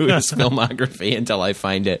through his filmography until I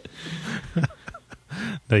find it.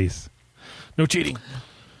 Nice. No cheating.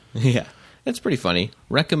 Yeah. It's pretty funny.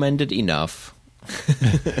 Recommended enough.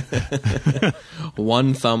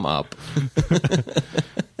 1 thumb up.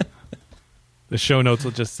 The show notes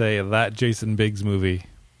will just say that Jason Biggs movie.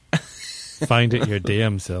 Find it your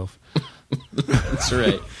damn self. That's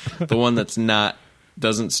right. The one that's not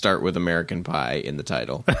doesn't start with American Pie in the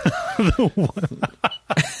title.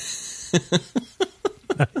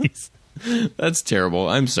 Nice. That's terrible.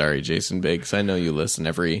 I'm sorry, Jason Biggs. I know you listen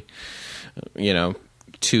every 2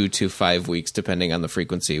 to 5 weeks, depending on the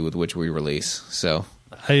frequency with which we release. So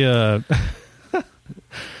I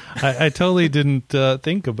totally didn't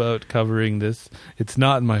think about covering this. It's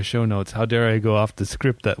not in my show notes. How dare I go off the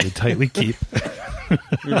script that we tightly keep?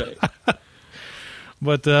 Right.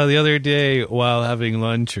 But the other day, while having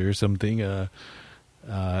lunch or something,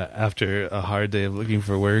 after a hard day of looking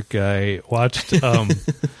for work, I watched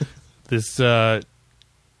this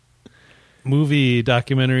movie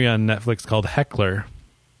documentary on Netflix called Heckler.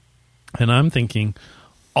 And I'm thinking,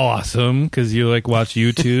 awesome, because you like watch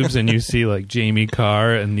YouTubes and you see like Jamie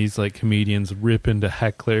Carr and these like comedians rip into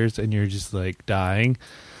hecklers and you're just like dying.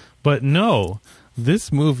 But no,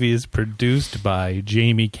 this movie is produced by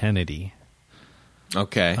Jamie Kennedy.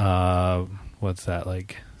 Okay. What's that,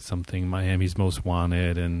 like something Miami's Most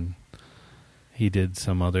Wanted, and he did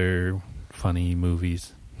some other funny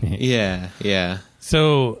movies. Yeah.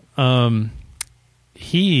 So,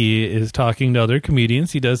 he is talking to other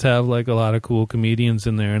comedians. He does have like a lot of cool comedians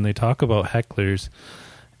in there, and they talk about hecklers.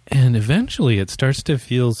 And eventually it starts to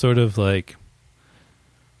feel sort of like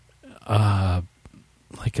a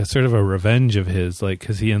sort of a revenge of his, like,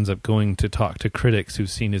 because he ends up going to talk to critics who've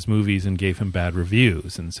seen his movies and gave him bad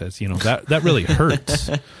reviews and says, that really hurts,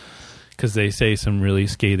 because they say some really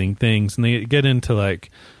scathing things, and they get into like,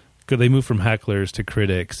 they move from hecklers to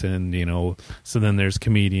critics, and so then there's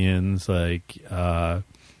comedians like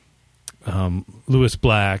Lewis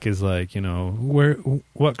Black is like,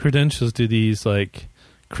 what credentials do these like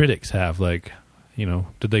critics have, like,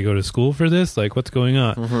 did they go to school for this, like what's going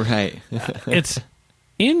on? Right. It's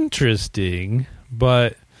interesting,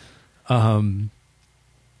 but in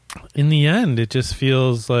the end it just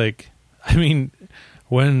feels like,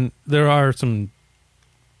 when there are some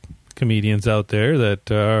comedians out there that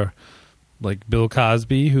are like Bill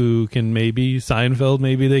Cosby, who can, maybe Seinfeld,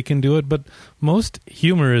 maybe they can do it, but most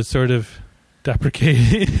humor is sort of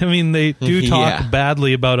deprecating. They do talk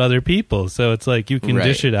badly about other people, so it's like you can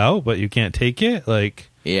dish it out, but you can't take it. Like,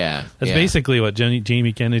 that's basically what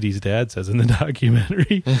Jamie Kennedy's dad says in the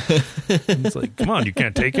documentary. It's like, come on, you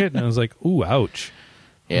can't take it. And I was like, ooh, ouch.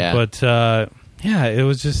 Yeah. But it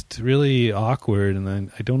was just really awkward,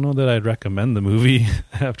 and I don't know that I'd recommend the movie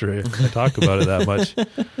after I talk about it that much.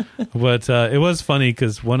 But it was funny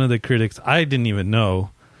because one of the critics, I didn't even know,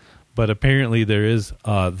 but apparently there is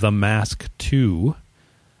The Mask 2,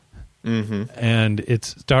 and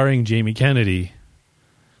it's starring Jamie Kennedy.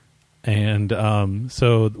 And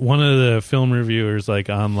so one of the film reviewers, like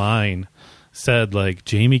online, said, like,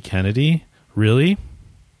 Jamie Kennedy? Really?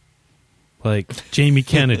 Like, Jamie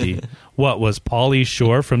Kennedy. What, was Pauly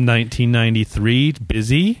Shore from 1993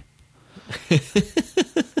 busy?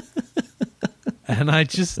 And I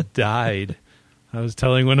just died. I was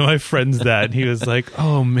telling one of my friends that, and he was like,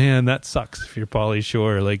 oh man, that sucks if you're Pauly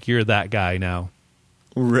Shore. Like, you're that guy now.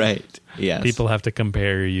 Right. Yes. People have to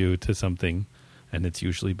compare you to something, and it's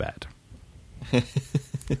usually bad.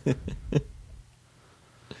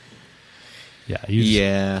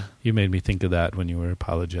 You made me think of that when you were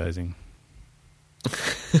apologizing.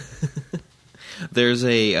 There's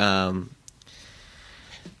a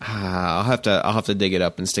I'll have to dig it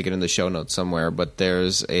up and stick it in the show notes somewhere, but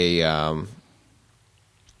there's a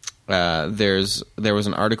there was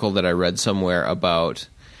an article that I read somewhere about,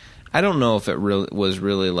 I don't know if it was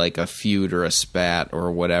really like a feud or a spat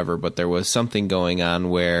or whatever, but there was something going on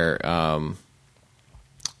where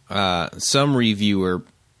some reviewer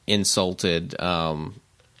insulted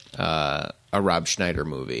a Rob Schneider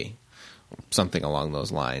movie, something along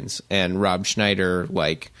those lines, and Rob Schneider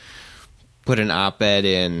like put an op-ed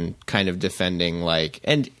in kind of defending, like,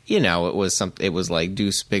 and it was like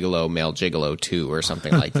Deuce Bigalow Male Gigolo 2 or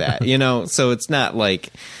something like that, so it's not like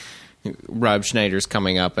Rob Schneider's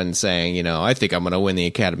coming up and saying, I think I'm going to win the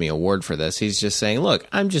Academy Award for this. He's just saying, look,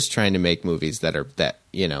 I'm just trying to make movies that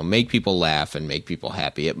make people laugh and make people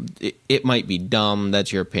happy. It might be dumb.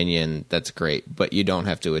 That's your opinion. That's great. But you don't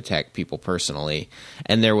have to attack people personally.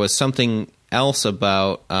 And there was something else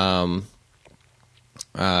about, I'm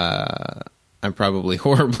probably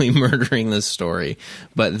horribly murdering this story,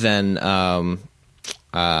 but then,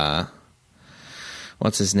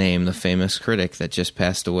 what's his name? The famous critic that just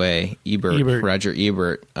passed away, Roger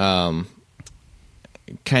Ebert,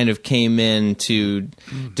 kind of came in to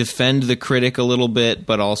defend the critic a little bit,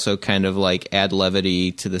 but also kind of like add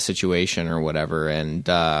levity to the situation or whatever. And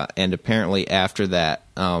apparently after that,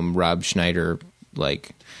 Rob Schneider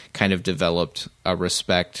like kind of developed a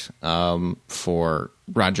respect for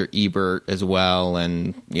Roger Ebert as well,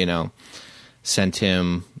 and sent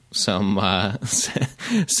him some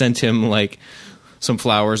like some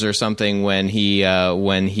flowers or something when he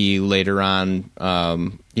later on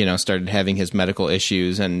started having his medical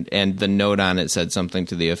issues, and the note on it said something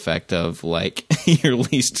to the effect of like your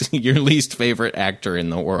least favorite actor in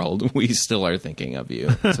the world, we still are thinking of you,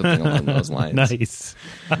 something along those lines. Nice.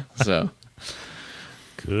 So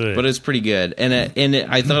good, but it's pretty good, and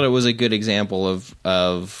I thought it was a good example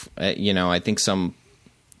of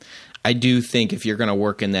I do think if you're going to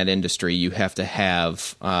work in that industry, you have to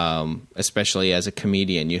have, especially as a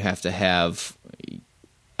comedian, you have to have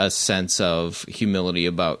a sense of humility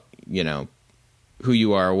about, who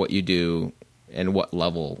you are, what you do, and what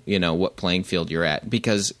level, what playing field you're at.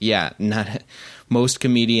 Because, most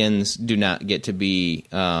comedians do not get to be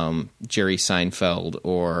Jerry Seinfeld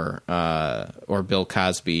or Bill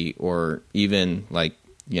Cosby or even like,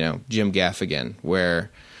 Jim Gaffigan, where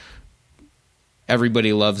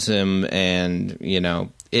everybody loves him, and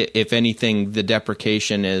if anything, the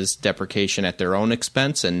deprecation is deprecation at their own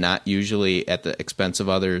expense and not usually at the expense of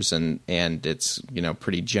others, and it's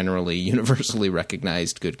pretty generally universally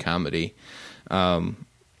recognized good comedy. I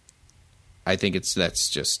think that's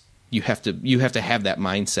just you have to have that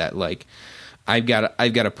mindset, like I've got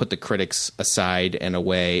to put the critics aside and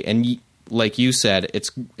away, and like you said,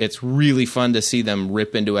 it's really fun to see them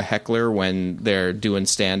rip into a heckler when they're doing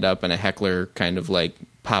stand-up and a heckler kind of like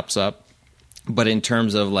pops up. But in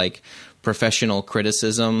terms of like professional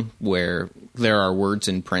criticism where there are words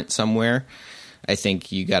in print somewhere, I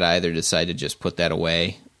think you got to either decide to just put that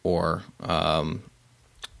away or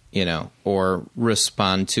or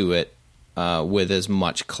respond to it with as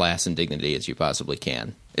much class and dignity as you possibly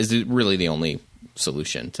can. Is really the only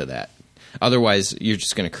solution to that. Otherwise, you're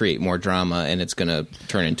just going to create more drama, and it's going to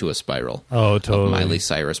turn into a spiral. Oh, totally. Of Miley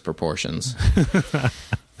Cyrus proportions.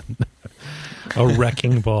 A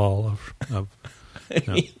wrecking ball of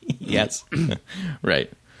Yes. Right.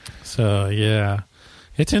 So, yeah.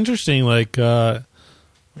 It's interesting, like, the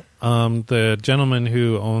gentleman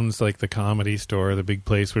who owns, like, the Comedy Store, the big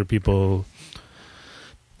place where people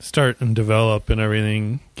start and develop and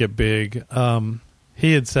everything, get big,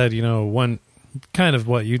 he had said, one kind of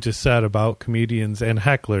what you just said about comedians and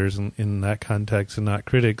hecklers in that context and not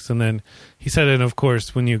critics. And then he said, and of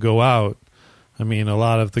course, when you go out, I mean, a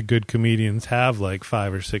lot of the good comedians have like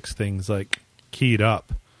 5 or 6 things like keyed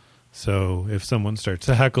up. So if someone starts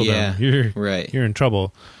to heckle them, you're in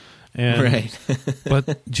trouble. And,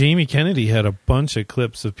 but Jamie Kennedy had a bunch of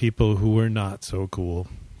clips of people who were not so cool.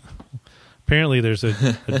 Apparently there's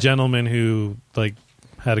a gentleman who like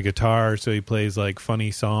had a guitar, so he plays like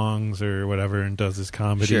funny songs or whatever and does his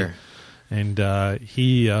comedy. Sure. And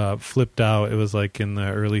he flipped out. It was like in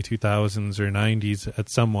the early 2000s or 90s at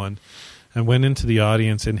someone and went into the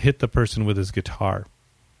audience and hit the person with his guitar.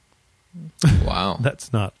 Wow.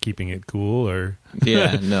 That's not keeping it cool or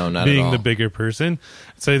no, not being at all. the bigger person.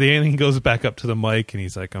 So then he goes back up to the mic and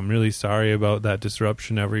he's like, I'm really sorry about that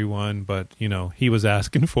disruption, everyone. But, he was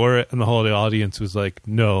asking for it. And the whole audience was like,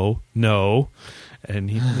 no.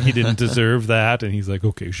 And he didn't deserve that. And he's like,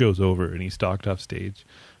 okay, show's over. And he stalked off stage.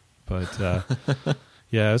 But,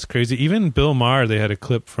 yeah, it's crazy. Even Bill Maher, they had a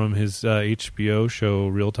clip from his HBO show,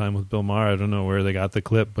 Real Time with Bill Maher. I don't know where they got the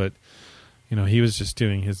clip, but, he was just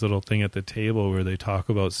doing his little thing at the table where they talk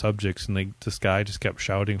about subjects. And this guy just kept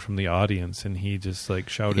shouting from the audience. And he just, like,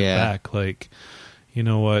 shouted back, like, you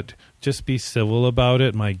know what, just be civil about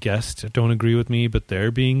it. My guests don't agree with me, but they're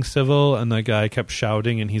being civil. And the guy kept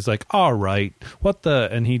shouting, and he's like, all right, what the...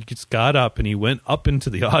 And he just got up, and he went up into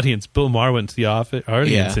the audience. Bill Maher went to the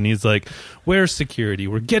audience, and he's like, where's security?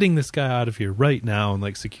 We're getting this guy out of here right now. And,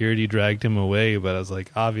 like, security dragged him away. But I was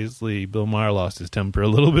like, obviously, Bill Maher lost his temper a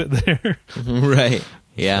little bit there. Right.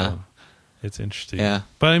 Yeah. So, it's interesting. Yeah.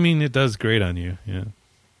 But, I mean, it does great on you. Yeah.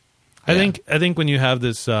 I think when you have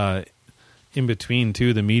this... in between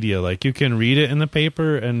too, the media, like you can read it in the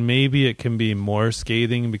paper and maybe it can be more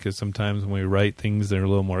scathing because sometimes when we write things they're a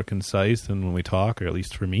little more concise than when we talk, or at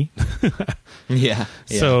least for me.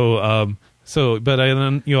 So but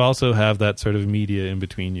then you also have that sort of media in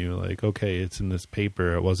between you, like, okay, it's in this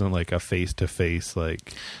paper, it wasn't like a face to face,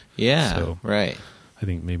 like, right. I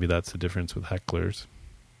think maybe that's the difference with hecklers.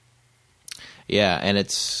 Yeah. And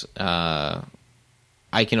it's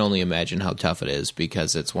I can only imagine how tough it is,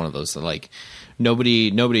 because it's one of those that, like,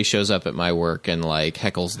 nobody shows up at my work and like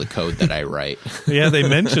heckles the code that I write. Yeah, they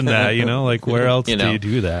mentioned that, like where else do you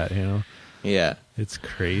do that, Yeah. It's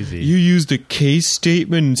crazy. You used a case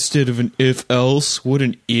statement instead of an if else. What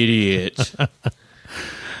an idiot.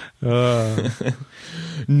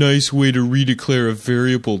 Nice way to redeclare a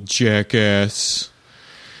variable, jackass.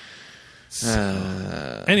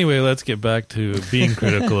 Anyway, let's get back to being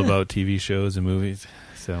critical about TV shows and movies.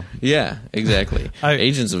 So yeah, exactly.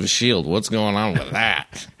 Agents of S.H.I.E.L.D., what's going on with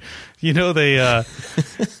that? They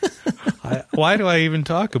why do I even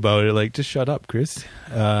talk about it? Like, just shut up, Chris.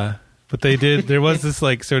 But they did. There was this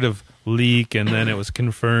like sort of leak, and then it was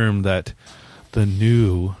confirmed that the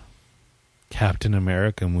new Captain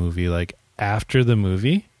America movie, like after the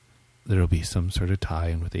movie, there'll be some sort of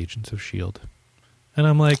tie-in with Agents of S.H.I.E.L.D. And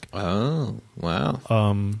I'm like, oh, wow.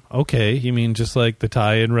 Okay, you mean just like the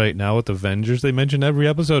tie-in right now with Avengers they mentioned every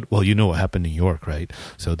episode? Well, you know what happened in New York, right?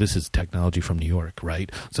 So this is technology from New York, right?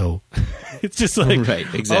 So it's just like... Right,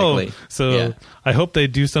 exactly. Oh, so yeah. I hope they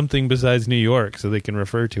do something besides New York so they can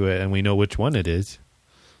refer to it and we know which one it is.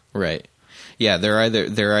 Right. Yeah, they're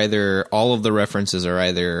either all of the references are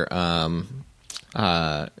either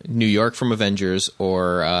New York from Avengers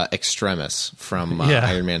or Extremis from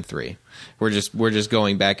Iron Man 3. We're just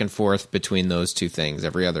going back and forth between those two things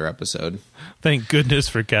every other episode. Thank goodness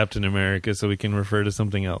for Captain America, so we can refer to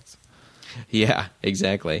something else. Yeah,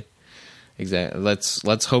 exactly.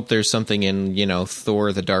 Let's hope there's something in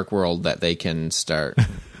Thor: The Dark World that they can start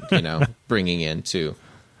bringing in too.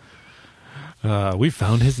 We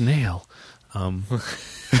found his nail.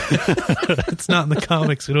 It's not in the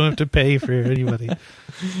comics. We don't have to pay for anybody.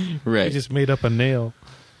 Right. We just made up a nail.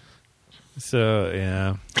 So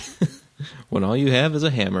yeah. When all you have is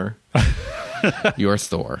a hammer, you're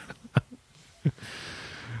Thor.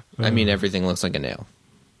 I mean, everything looks like a nail,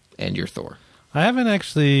 and you're Thor. I haven't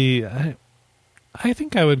actually... I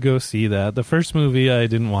think I would go see that. The first movie I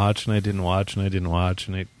didn't watch, and I didn't watch, and I didn't watch,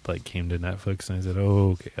 and it like came to Netflix, and I said,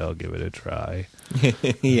 "Oh, okay, I'll give it a try."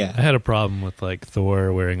 Yeah. I had a problem with like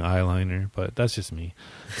Thor wearing eyeliner, but that's just me.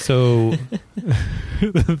 So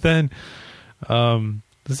then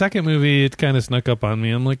the second movie, it kind of snuck up on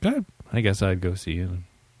me. I'm like, I guess I'd go see it.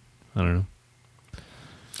 I don't know.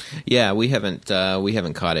 Yeah, we haven't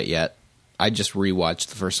caught it yet. I just rewatched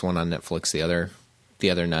the first one on Netflix the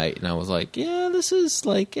other night, and I was like, yeah, this is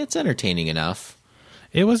like, it's entertaining enough.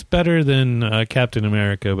 It was better than Captain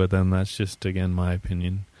America, but then that's just again my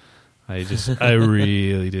opinion. I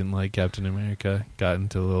really didn't like Captain America. Got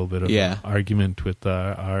into a little bit of an argument with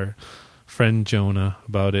our friend Jonah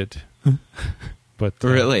about it. But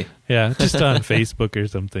really, yeah, just on Facebook or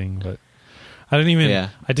something. But I didn't even. Yeah.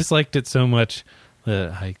 I disliked it so much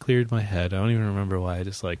that I cleared my head. I don't even remember why I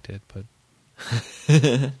disliked it. But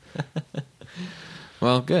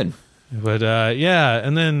well, good. But yeah,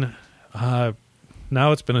 and then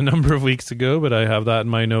now it's been a number of weeks ago, but I have that in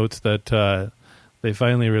my notes that they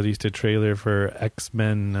finally released a trailer for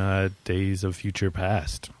X-Men: Days of Future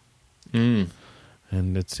Past. And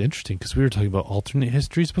it's interesting because we were talking about alternate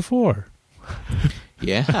histories before.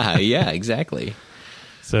 Yeah, exactly.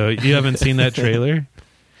 So you haven't seen that trailer?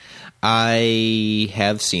 I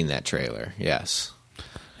have seen that trailer, yes.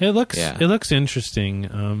 It looks interesting.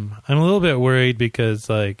 I'm a little bit worried because,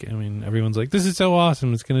 like, I mean, everyone's like, this is so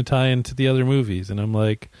awesome, it's going to tie into the other movies. And I'm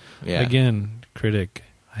like, again, critic,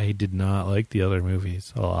 I did not like the other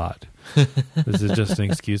movies a lot. This is just an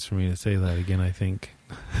excuse for me to say that again, I think.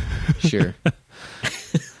 Sure.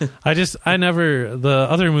 The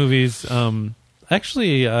other movies,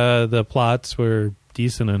 actually, the plots were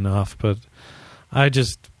decent enough, but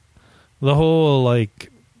the whole,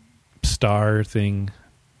 like, star thing,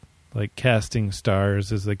 like casting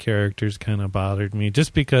stars as the characters kind of bothered me,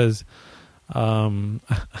 just because I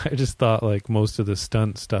just thought, like, most of the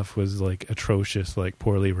stunt stuff was, like, atrocious, like,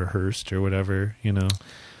 poorly rehearsed or whatever,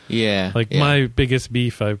 Yeah. Like, my biggest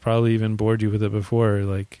beef, I've probably even bored you with it before,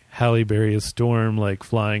 like, Halle Berry as Storm, like,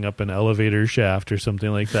 flying up an elevator shaft or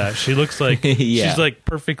something like that. She looks like she's, like,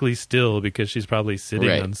 perfectly still because she's probably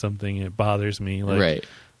sitting on something. It bothers me. Like,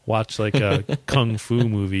 watch, like, a kung fu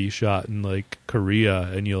movie shot in, like, Korea,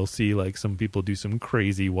 and you'll see, like, some people do some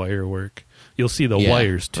crazy wire work. You'll see the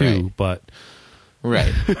wires, too, but...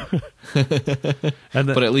 Right.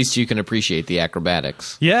 But at least you can appreciate the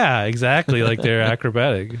acrobatics. Yeah, exactly. Like, they're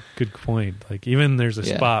acrobatic. Good point. Like, even there's a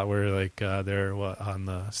spot where, like, they're on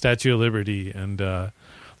the Statue of Liberty, and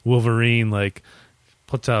Wolverine, like,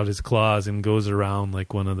 puts out his claws and goes around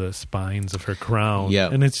like one of the spines of her crown. Yeah.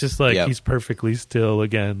 And it's just like he's perfectly still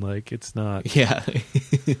again. Like it's not. Yeah.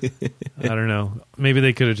 I don't know. Maybe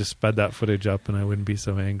they could have just sped that footage up and I wouldn't be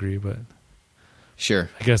so angry, but sure.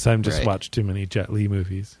 I guess I'm just watched too many Jet Li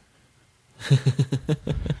movies.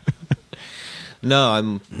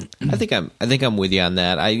 No, I think I'm with you on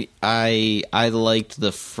that. I liked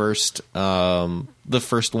the first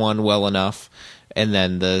one well enough, and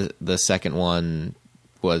then the second one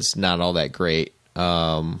was not all that great.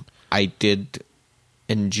 I did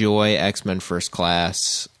enjoy X-Men First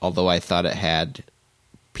Class, although I thought it had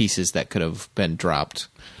pieces that could have been dropped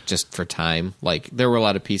just for time. Like there were a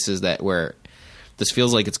lot of pieces that where this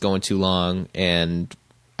feels like it's going too long, and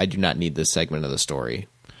I do not need this segment of the story.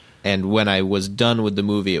 And when I was done with the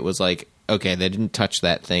movie, it was like, okay, they didn't touch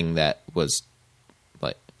that thing that was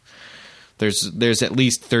like, there's at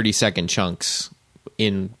least 30-second chunks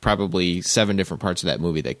in probably 7 different parts of that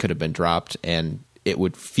movie that could have been dropped, and it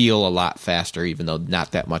would feel a lot faster, even though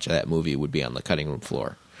not that much of that movie would be on the cutting room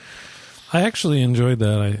floor. I actually enjoyed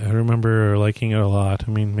that. I remember liking it a lot.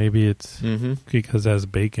 I mean, maybe it's because it has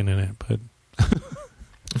bacon in it, but...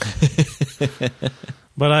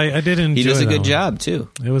 But I did enjoy it. He does a good job, too.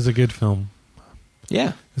 It was a good film. Yeah.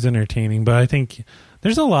 It was entertaining. But I think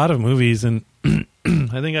there's a lot of movies, and I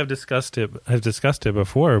think I've discussed it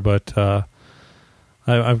before, but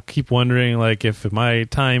I keep wondering, like, if my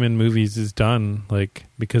time in movies is done, like,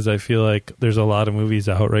 because I feel like there's a lot of movies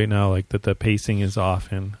out right now, like, that the pacing is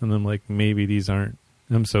off in. And I'm like, maybe these aren't.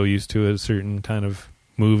 I'm so used to a certain kind of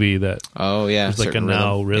movie that there's like a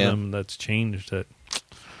now rhythm that's changed that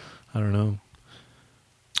I don't know.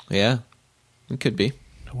 Yeah, it could be.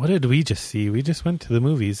 What did we just see? We just went to the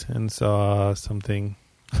movies and saw something.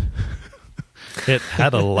 It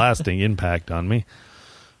had a lasting impact on me.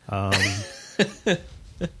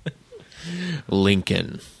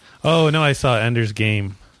 Lincoln. Oh, no, I saw Ender's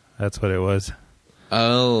Game. That's what it was.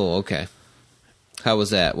 Oh, okay. How was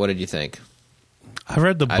that? What did you think? I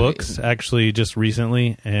read the books actually just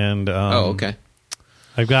recently, and okay.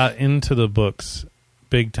 I got into the books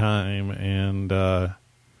big time, and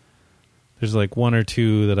there's like 1 or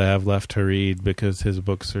 2 that I have left to read because his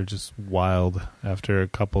books are just wild. After a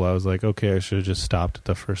couple, I was like, okay, I should have just stopped at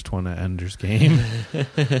the first one at Ender's Game.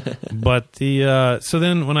 But so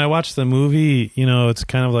then when I watched the movie, you know, it's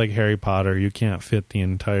kind of like Harry Potter. You can't fit the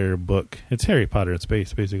entire book. It's Harry Potter in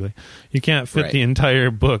space, basically. You can't fit the entire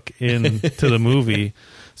book into the movie,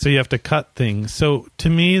 so you have to cut things. So to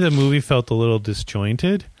me, the movie felt a little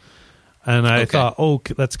disjointed. And I thought,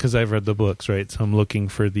 that's because I've read the books, right? So I'm looking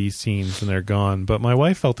for these scenes and they're gone. But my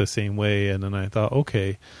wife felt the same way. And then I thought,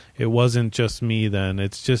 okay, it wasn't just me then.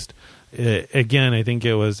 It's just, again, I think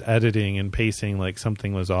it was editing and pacing, like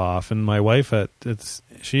something was off. And my wife,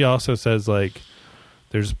 she also says, like,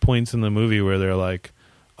 there's points in the movie where they're like,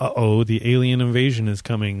 the alien invasion is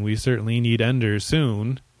coming. We certainly need Enders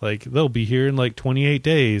soon. Like, they'll be here in like 28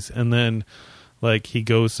 days. And then... like, he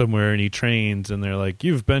goes somewhere and he trains, and they're like,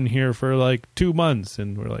 you've been here for, like, 2 months.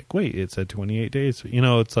 And we're like, wait, it said 28 days. You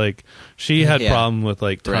know, it's like, she had problem with,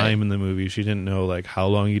 like, time in the movie. She didn't know, like, how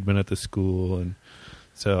long he'd been at the school. And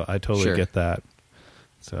so I totally get that.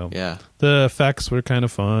 So the effects were kind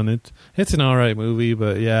of fun. It's an all right movie,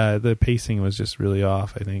 but, yeah, the pacing was just really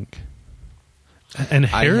off, I think. And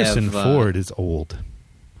Harrison Ford is old.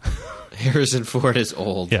 Harrison Ford is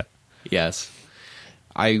old. Yeah. Yes.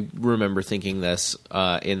 I remember thinking this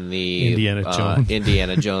in the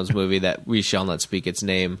Indiana Jones movie that we shall not speak its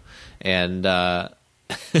name, and and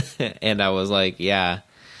I was like, yeah.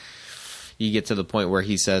 You get to the point where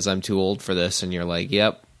he says, "I'm too old for this," and you're like,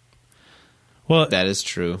 "Yep." Well, that is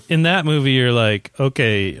true. In that movie, you're like,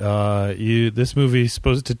 okay, this movie's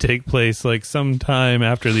supposed to take place like sometime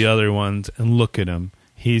after the other ones, and look at him.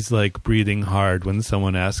 He's like breathing hard when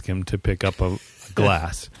someone asks him to pick up a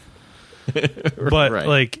glass. But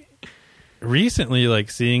like recently,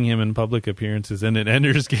 like seeing him in public appearances and at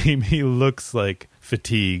Ender's Game, he looks like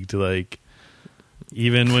fatigued. Like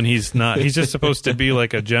even when he's not, he's just supposed to be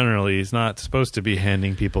like a general. He's not supposed to be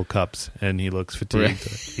handing people cups, and he looks fatigued. Right.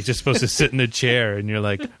 He's just supposed to sit in a chair, and you're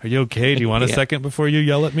like, "Are you okay? Do you want a second before you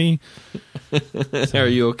yell at me?" So, are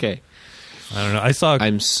you okay? I don't know.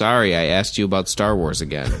 I'm sorry. I asked you about Star Wars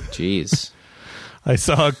again. Jeez. I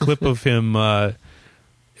saw a clip of him.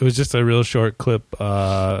 It was just a real short clip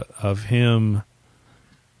of him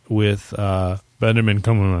with Benjamin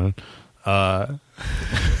Cumberbatch.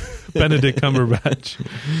 Benedict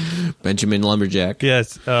Cumberbatch. Benjamin Lumberjack.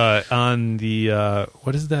 Yes, on the,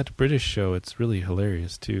 what is that British show? It's really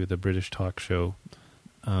hilarious, too, the British talk show.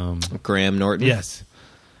 Graham Norton? Yes.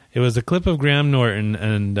 It was a clip of Graham Norton,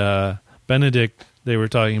 and Benedict they were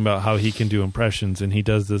talking about how he can do impressions, and he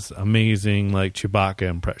does this amazing like Chewbacca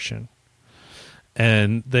impression.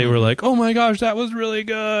 And they were like, "Oh my gosh, that was really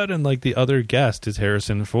good!" And like the other guest is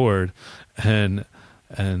Harrison Ford, and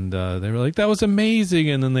they were like, "That was amazing!"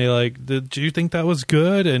 And then they like, "Did you think that was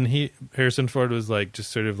good?" And Harrison Ford was like,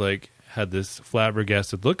 just sort of like had this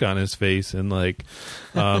flabbergasted look on his face, and like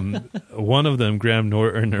one of them, Graham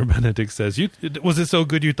Norton or Benedict, says, "Was it so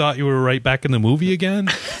good you thought you were right back in the movie again?"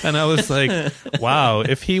 And I was like, wow,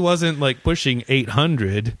 if he wasn't like pushing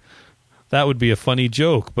 800, that would be a funny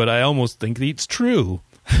joke, but I almost think it's true.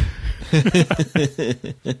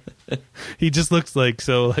 He just looks like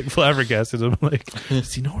so like flabbergasted. I'm like,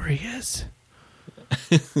 does he know where he is?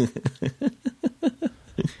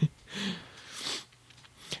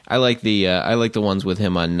 I like the ones with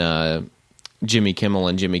him on Jimmy Kimmel,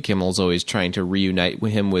 and Jimmy Kimmel's always trying to reunite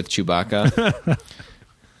with him with Chewbacca.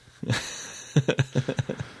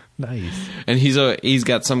 Nice. And he's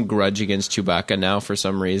got some grudge against Chewbacca now for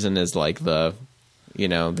some reason, as like the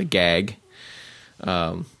gag.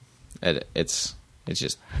 It's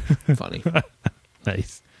just funny.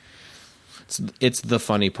 Nice. It's the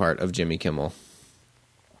funny part of Jimmy Kimmel.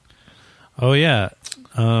 Oh yeah.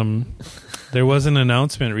 There was an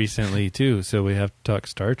announcement recently too, so we have to talk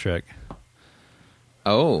Star Trek.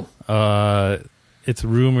 Oh. It's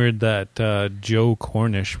rumored that Joe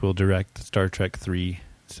Cornish will direct Star Trek 3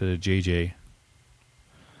 instead of JJ.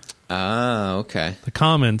 Ah, okay. The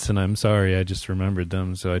comments, and I'm sorry, I just remembered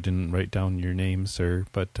them, so I didn't write down your name, sir.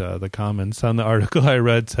 But the comments on the article I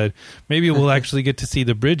read said, maybe we'll actually get to see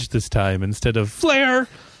the bridge this time instead of flare.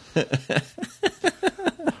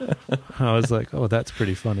 I was like, oh, that's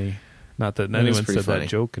pretty funny. Not that anyone said funny. That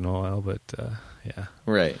joke in a while, but yeah.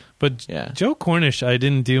 Right. But yeah. Joe Cornish, I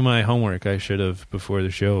didn't do my homework. I should have before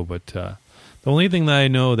the show, but the only thing that I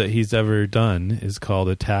know that he's ever done is called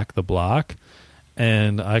Attack the Block.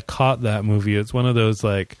 And I caught that movie. It's one of those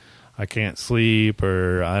like, I can't sleep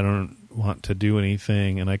or I don't want to do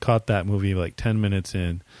anything. And I caught that movie like 10 minutes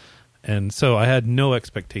in. And so I had no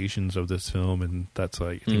expectations of this film. And that's what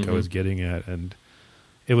I think I was getting at. And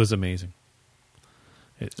it was amazing.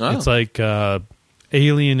 It's like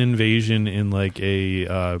alien invasion in like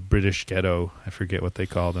a British ghetto. I forget what they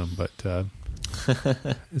call them. But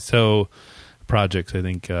so projects, I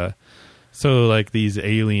think. So like these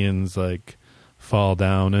aliens like fall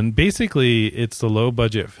down, and basically it's a low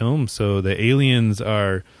budget film, so the aliens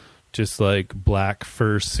are just like black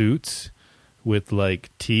fur suits with like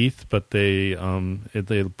teeth, but they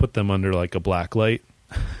put them under like a black light.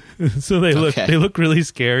 So they look really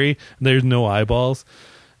scary. There's no eyeballs,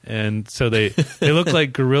 and so they look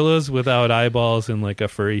like gorillas without eyeballs and like a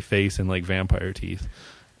furry face and like vampire teeth.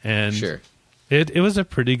 And sure. It was a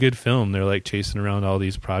pretty good film. They're like chasing around all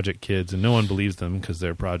these project kids, and no one believes them because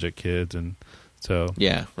they're project kids. And so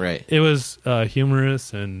yeah, right. It was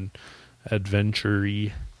humorous and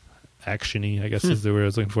adventure-y, action-y, I guess is the word I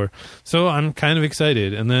was looking for. So I'm kind of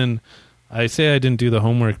excited. And then I say I didn't do the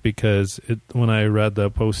homework because when I read the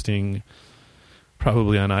posting,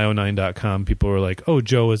 probably on io9.com, people were like, "Oh,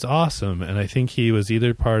 Joe is awesome." And I think he was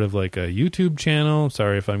either part of like a YouTube channel,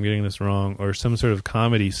 sorry if I'm getting this wrong, or some sort of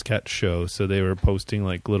comedy sketch show. So they were posting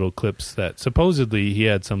like little clips that supposedly he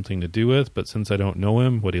had something to do with, but since I don't know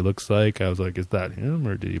him, what he looks like, I was like, is that him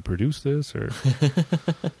or did he produce this? Or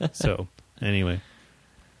so anyway.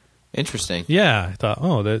 Interesting. Yeah, I thought,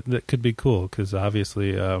 oh, that could be cool because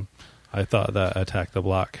obviously I thought that Attack the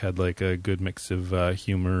Block had like a good mix of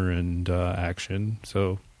humor and action.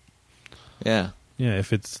 So, yeah,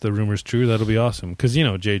 if it's the rumors true, that'll be awesome. Because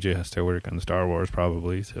JJ has to work on Star Wars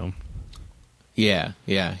probably. So, yeah,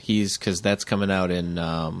 because that's coming out in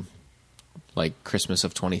like Christmas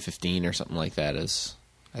of 2015 or something like that. Is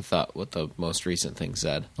I thought what the most recent thing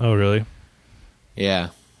said. Oh, really? Yeah.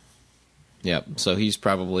 Yep. So he's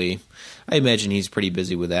probably, I imagine he's pretty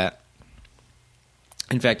busy with that.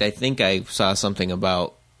 In fact, I think I saw something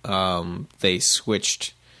about they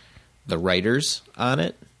switched the writers on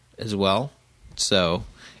it as well. So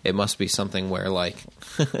it must be something where like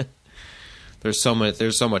there's so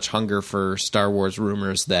much hunger for Star Wars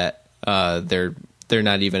rumors that they're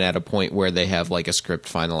not even at a point where they have like a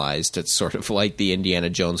script finalized. It's sort of like the Indiana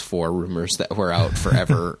Jones 4 rumors that were out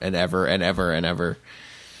forever and ever and ever and ever.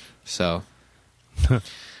 So.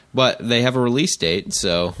 But they have a release date,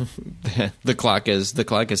 so the clock is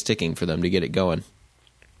ticking for them to get it going.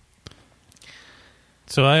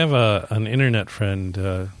 So I have an internet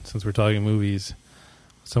friend, since we're talking movies,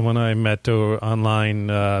 someone I met online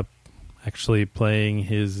actually playing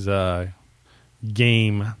his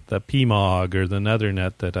game, the PMOG, or the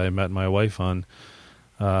Nethernet that I met my wife on.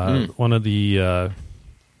 One of the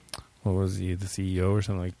what was he, the CEO or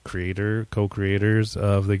something, like co-creators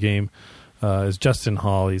of the game, is Justin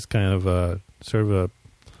Hall. He's kind of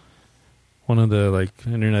one of the like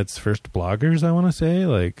internet's first bloggers, I want to say,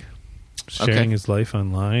 like sharing his life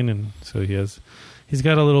online, and so he's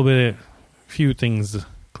got few things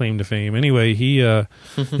claim to fame. Anyway, he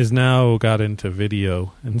is now got into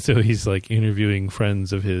video, and so he's like interviewing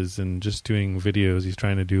friends of his and just doing videos. He's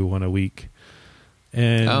trying to do one a week.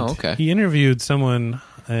 And he interviewed someone,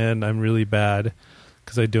 and I'm really bad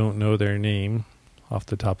because I don't know their name off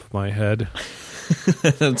the top of my head.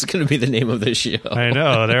 That's going to be the name of this show. I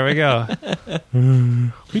know. There we go.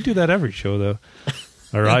 We do that every show, though.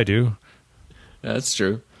 Or I do. That's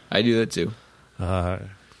true. I do that, too.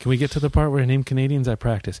 Can we get to the part where I name Canadians? I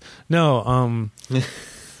practice. No.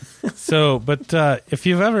 But if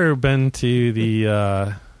you've ever been to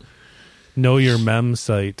the Know Your Mem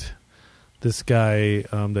site, this guy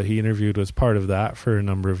that he interviewed was part of that for a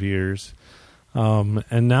number of years.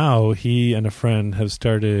 And now he and a friend have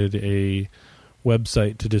started a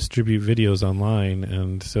website to distribute videos online.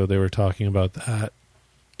 And so they were talking about that.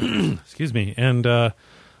 Excuse me. And it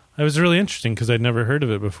was really interesting because I'd never heard of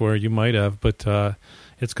it before. You might have, but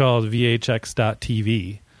it's called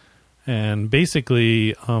VHX.TV. And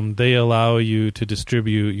basically, they allow you to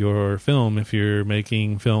distribute your film if you're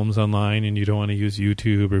making films online and you don't want to use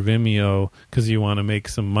YouTube or Vimeo because you want to make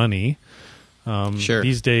some money. Sure.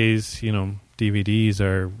 These days, DVDs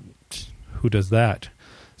are... Who does that?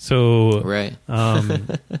 So, right.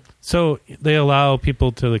 So they allow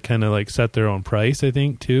people to kind of like set their own price, I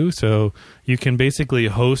think, too. So you can basically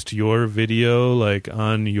host your video like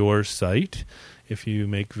on your site if you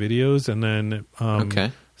make videos, and then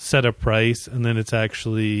set a price, and then it's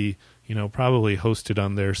actually probably hosted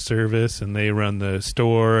on their service, and they run the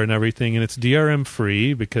store and everything, and it's DRM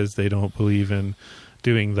free because they don't believe in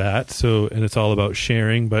doing that. So, and it's all about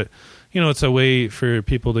sharing, but it's a way for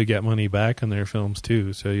people to get money back on their films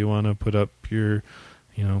too. So you want to put up your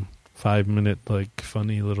 5-minute like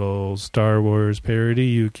funny little Star Wars parody,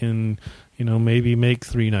 you can maybe make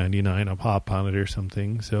 $3.99 a pop on it or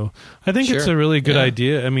something. So I think it's a really good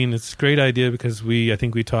idea. I mean, it's a great idea because I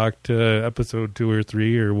think we talked episode 2 or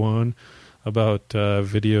 3 or 1 about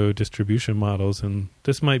video distribution models, and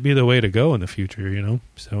this might be the way to go in the future,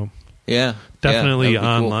 So definitely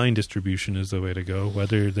online distribution is the way to go,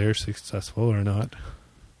 whether they're successful or not.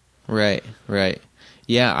 Right.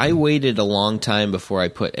 Yeah, I waited a long time before I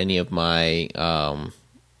put any of my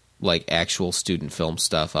like actual student film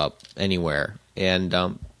stuff up anywhere, and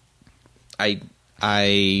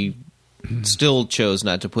I still chose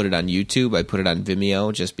not to put it on YouTube. I put it on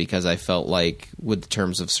Vimeo just because I felt like with the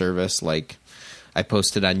terms of service, like I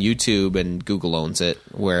posted on YouTube and Google owns it,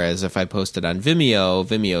 whereas if I posted on Vimeo,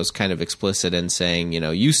 Vimeo's kind of explicit in saying,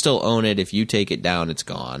 you still own it. If you take it down, it's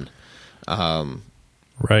gone.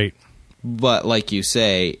 Right. But like you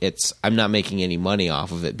say, I'm not making any money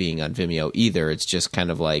off of it being on Vimeo either. It's just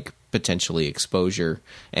kind of like potentially exposure,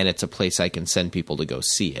 and it's a place I can send people to go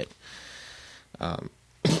see it.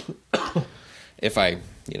 If I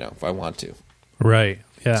want to. Right.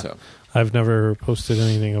 Yeah. So. I've never posted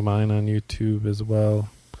anything of mine on YouTube as well.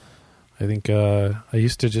 I think I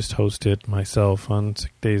used to just host it myself on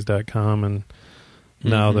sickdays.com, and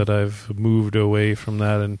now that I've moved away from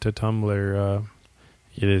that into Tumblr,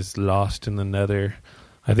 it is lost in the nether.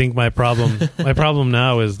 I think my problem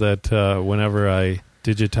now is that whenever I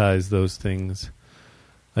digitize those things,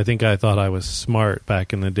 I think I thought I was smart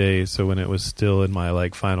back in the day, so when it was still in my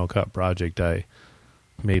like Final Cut project, I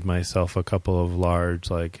made myself a couple of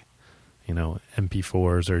large like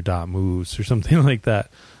MP4s or .moves or something like that.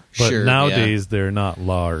 But nowadays they're not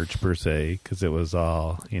large per se because it was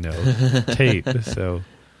all tape. So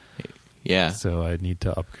so I need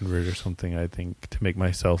to upconvert or something, I think, to make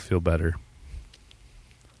myself feel better.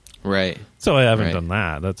 Right. So I haven't done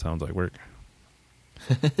that. That sounds like work.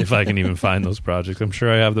 If I can even find those projects. I'm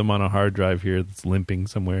sure I have them on a hard drive here that's limping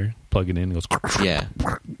somewhere. Plug it in, it goes... Yeah.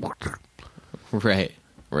 Right.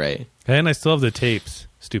 And I still have the tapes,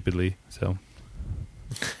 stupidly, so...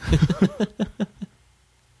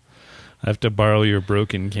 I have to borrow your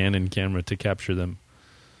broken Canon camera to capture them.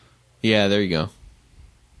 Yeah, there you go.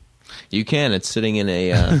 You can. It's sitting in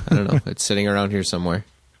a... I don't know. It's sitting around here somewhere.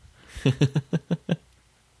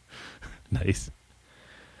 Nice.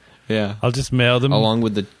 Yeah. I'll just mail them. Along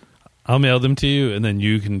with the... I'll mail them to you, and then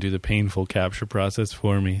you can do the painful capture process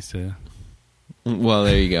for me. So, well,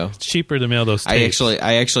 there you go. It's cheaper to mail those tapes.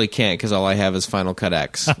 I actually can't because all I have is Final Cut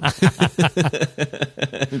X.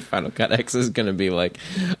 Final Cut X is going to be like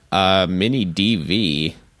mini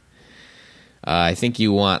DV. I think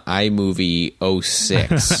you want iMovie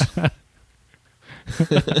 06.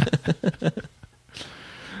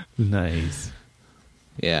 Nice.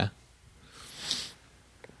 Yeah.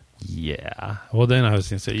 Yeah. Well, then I was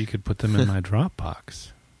going to say you could put them in my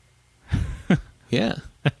Dropbox. Yeah.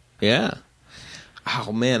 Yeah.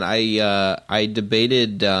 Oh man, I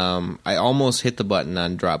debated. I almost hit the button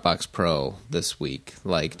on Dropbox Pro this week,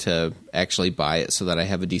 like to actually buy it so that I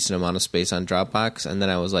have a decent amount of space on Dropbox. And then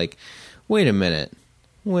I was like, wait a minute.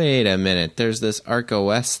 There's this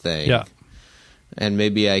ArcOS thing. Yeah. And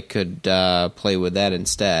maybe I could play with that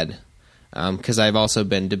instead. Because I've also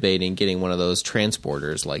been debating getting one of those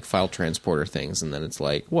transporters, like file transporter things. And then it's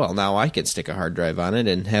like, well, now I could stick a hard drive on it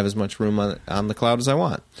and have as much room on the cloud as I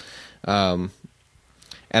want.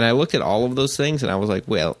 And I looked at all of those things, and I was like,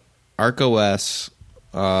 well, ArcOS,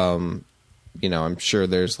 I'm sure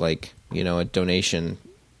there's like, a donation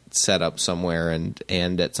set up somewhere,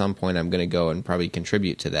 and at some point I'm going to go and probably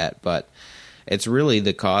contribute to that. But it's really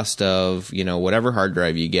the cost of, whatever hard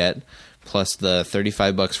drive you get, plus the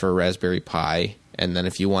 $35 for a Raspberry Pi, and then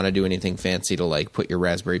if you want to do anything fancy to like put your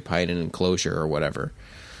Raspberry Pi in an enclosure or whatever.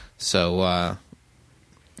 So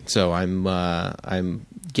I'm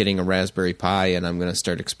getting a Raspberry Pi, and I'm going to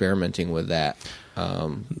start experimenting with that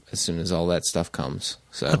as soon as all that stuff comes.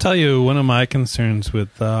 So I'll tell you, one of my concerns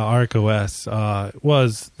with ArcOS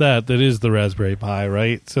was that is the Raspberry Pi,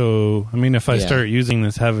 right? So, I mean, if I start using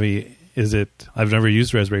this heavy, I've never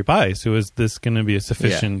used Raspberry Pi, so is this going to be a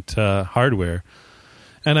sufficient hardware?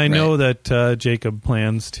 And I know that Jacob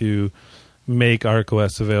plans to make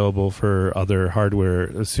ArcOS available for other hardware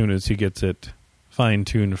as soon as he gets it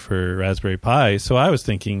fine-tuned for Raspberry Pi. So I was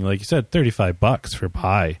thinking, like you said, $35 for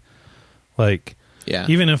Pi. Like,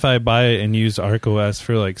 even if I buy it and use ArcOS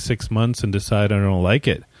for like 6 months and decide I don't like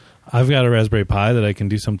it, I've got a Raspberry Pi that I can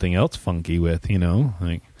do something else funky with,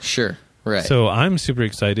 Like, sure, right. So I'm super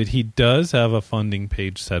excited. He does have a funding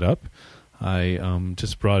page set up. I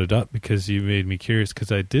just brought it up because you made me curious,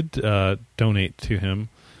 because I did donate to him.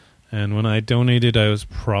 And when I donated, I was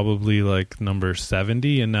probably like number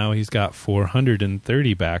 70, and now he's got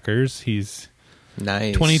 430 backers. He's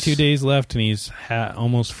nice. 22 days left, and he's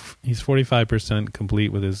 45%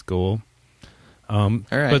 complete with his goal. All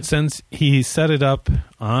right. But since he set it up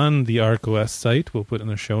on the ArcOS site, we'll put in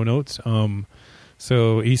the show notes.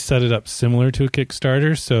 So he set it up similar to a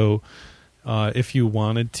Kickstarter. So if you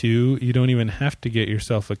wanted to, you don't even have to get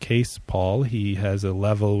yourself a case, Paul. He has a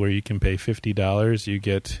level where you can pay $50. You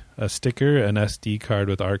get a sticker, an SD card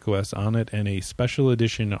with ArcOS on it, and a special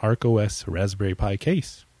edition ArcOS Raspberry Pi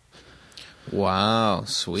case. Wow,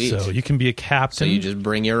 sweet. So you can be a captain. So you just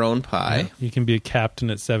bring your own Pi. Yeah, you can be a captain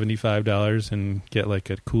at $75 and get like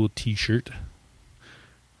a cool T-shirt.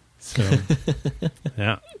 So,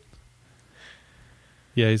 yeah.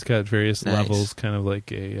 Yeah, he's got various levels, kind of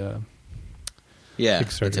like a... Yeah,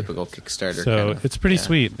 Kickstarter. a typical Kickstarter. So kind of, it's pretty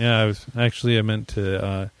sweet. Yeah, I meant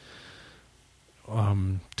to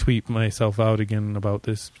tweet myself out again about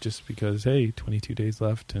this, just because, hey, 22 days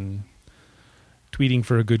left and tweeting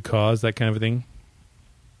for a good cause, that kind of a thing.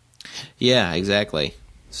 Yeah, exactly.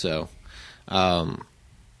 So I'm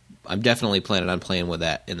definitely planning on playing with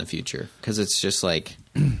that in the future, because it's just like,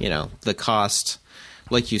 the cost,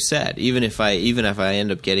 like you said, even if I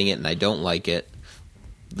end up getting it and I don't like it,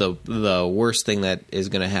 the worst thing that is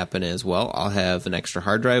going to happen is, well, I'll have an extra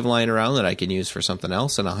hard drive lying around that I can use for something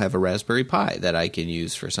else, and I'll have a Raspberry Pi that I can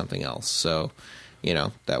use for something else. So,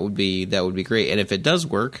 that would be great. And if it does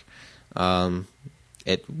work,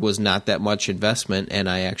 it was not that much investment, and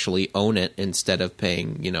I actually own it instead of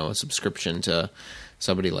paying, a subscription to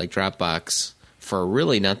somebody like Dropbox for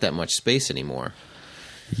really not that much space anymore.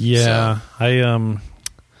 Yeah, so.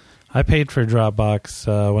 I paid for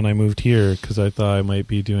Dropbox when I moved here because I thought I might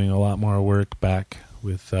be doing a lot more work back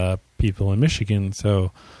with people in Michigan.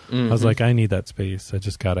 So I was like, I need that space. I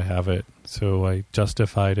just got to have it. So I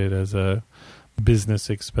justified it as a business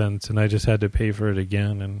expense, and I just had to pay for it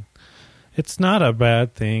again. And it's not a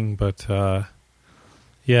bad thing, but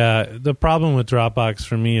yeah, the problem with Dropbox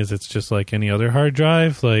for me is it's just like any other hard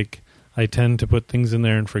drive. Like, I tend to put things in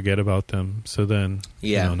there and forget about them. So then,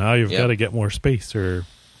 now you've got to get more space or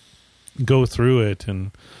go through it.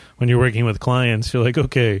 And when you're working with clients, you're like,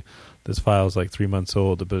 okay, this file's like 3 months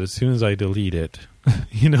old, but as soon as I delete it,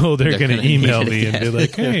 they're going to email me and be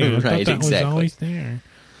like, hey, I thought that was always there.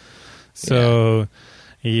 So,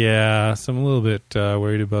 yeah, so I'm a little bit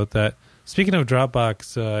worried about that. Speaking of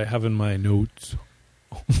Dropbox, I have in my notes.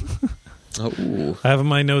 I have in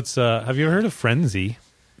my notes, have you ever heard of Frenzy?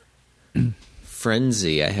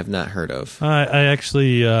 Frenzy, I have not heard of. I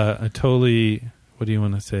actually I totally what do you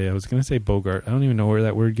want to say? I was going to say Bogart. I don't even know where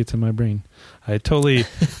that word gets in my brain. I totally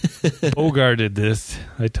Bogarted this.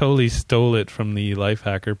 I totally stole it from the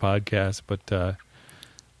Lifehacker podcast, but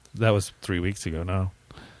that was 3 weeks ago now.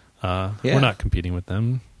 We're not competing with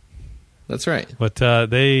them. That's right. But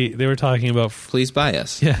they were talking about... Please buy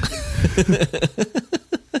us. Yeah.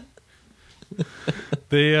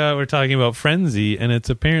 They were talking about Frenzy, and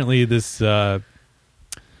it's apparently this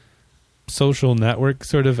social network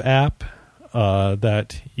sort of app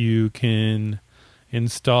that you can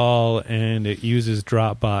install, and it uses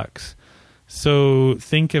Dropbox. So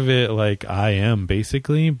think of it like IM,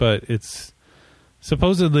 basically, but it's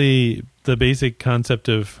supposedly the basic concept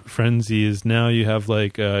of Frenzy is now you have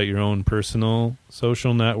like your own personal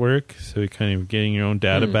social network, so you're kind of getting your own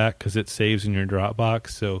data back because it saves in your Dropbox.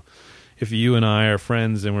 So if you and I are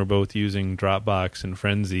friends and we're both using Dropbox and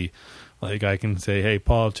Frenzy, like I can say, hey,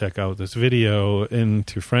 Paul, check out this video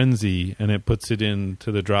into Frenzy, and it puts it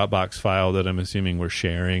into the Dropbox file that I'm assuming we're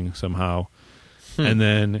sharing somehow. And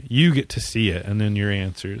then you get to see it, and then your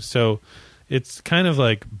answers. So it's kind of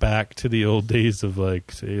like back to the old days of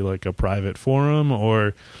like, say, like a private forum,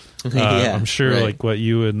 or I'm sure like what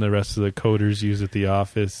you and the rest of the coders use at the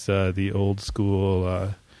office, the old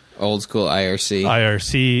school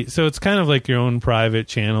IRC. So it's kind of like your own private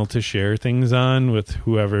channel to share things on with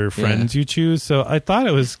whoever friends you choose. So I thought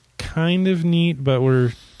it was kind of neat, but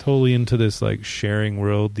we're totally into this like sharing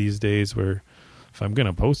world these days where if I'm going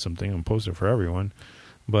to post something, I'm going to post it for everyone.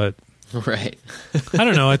 But right. I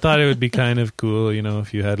don't know. I thought it would be kind of cool, you know,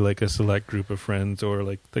 if you had like a select group of friends or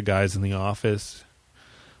like the guys in the office.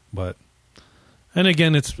 But, and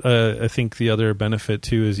again, it's, I think the other benefit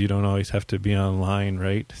too is you don't always have to be online,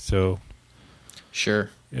 right? So sure.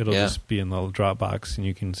 It'll just be in the Dropbox and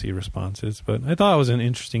you can see responses. But I thought it was an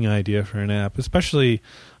interesting idea for an app, especially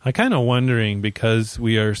I kind of wondering because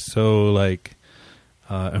we are so like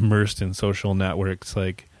immersed in social networks,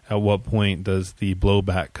 like at what point does the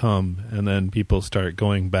blowback come? And then people start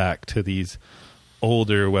going back to these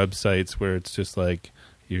older websites where it's just like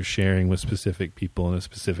you're sharing with specific people in a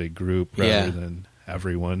specific group rather than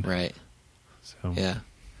everyone. Right. So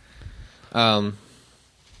I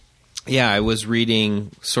was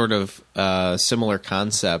reading sort of a similar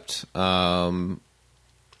concept.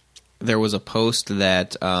 There was a post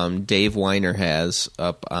that Dave Weiner has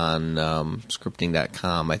up on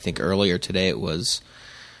scripting.com. I think earlier today it was,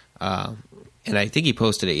 and I think he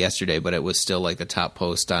posted it yesterday, but it was still like the top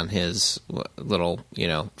post on his little,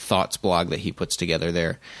 thoughts blog that he puts together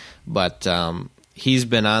there. But he's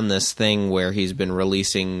been on this thing where he's been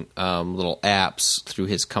releasing little apps through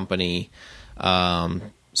his company,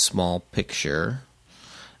 Small Picture.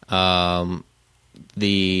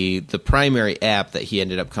 The primary app that he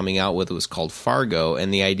ended up coming out with was called Fargo,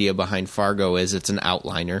 and the idea behind Fargo is it's an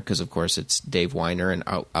outliner because, of course, it's Dave Weiner and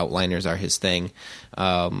outliners are his thing.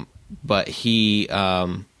 But he,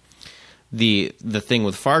 the thing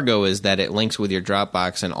with Fargo is that it links with your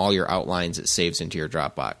Dropbox, and all your outlines it saves into your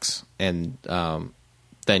Dropbox, and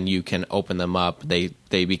then you can open them up. They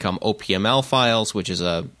become OPML files, which is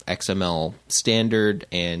a XML standard,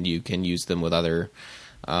 and you can use them with other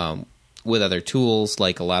tools,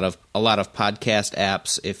 like a lot of podcast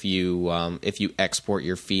apps. If you export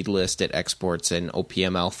your feed list, it exports an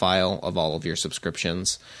OPML file of all of your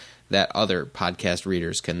subscriptions that other podcast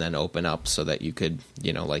readers can then open up, so that you could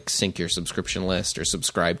like sync your subscription list or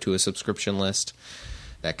subscribe to a subscription list,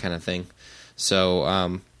 that kind of thing.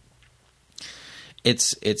 So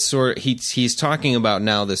it's sort of he's talking about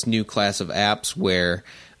now this new class of apps where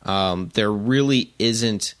there really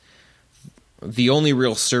isn't. The only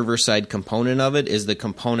real server-side component of it is the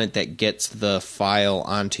component that gets the file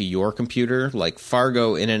onto your computer. Like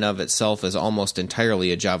Fargo in and of itself is almost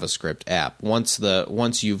entirely a JavaScript app. Once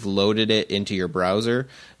you've loaded it into your browser,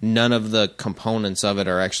 none of the components of it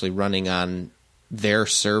are actually running on their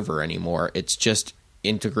server anymore. It's just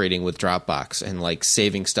integrating with Dropbox and like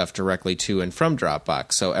saving stuff directly to and from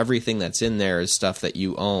Dropbox. So everything that's in there is stuff that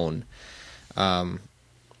you own.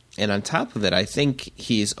 And on top of it, I think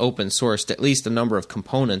he's open sourced at least a number of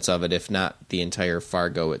components of it, if not the entire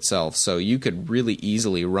Fargo itself. So you could really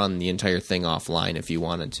easily run the entire thing offline if you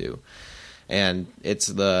wanted to. And it's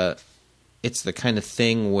the kind of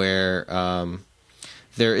thing where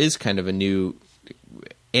there is kind of a new.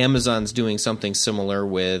 Amazon's doing something similar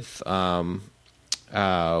with I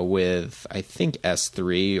think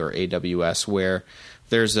S3 or AWS, where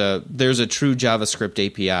there's a true JavaScript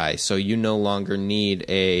API, so you no longer need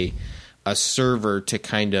a server to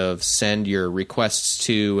kind of send your requests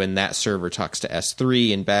to, and that server talks to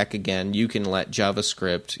S3 and back again. You can let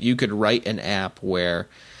JavaScript. You could write an app where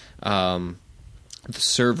the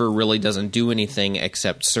server really doesn't do anything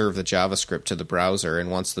except serve the JavaScript to the browser.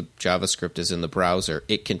 And once the JavaScript is in the browser,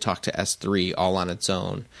 it can talk to S3 all on its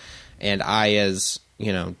own. And I, as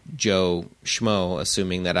Joe Schmo,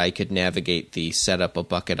 assuming that I could navigate the set up a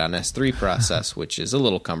bucket on S3 process, which is a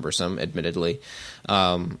little cumbersome, admittedly.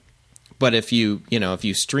 But if you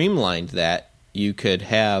streamlined that, you could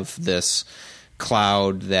have this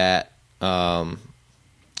cloud that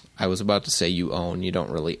I was about to say you own. You don't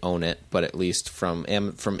really own it, but at least from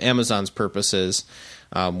Amazon's purposes,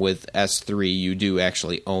 with S3, you do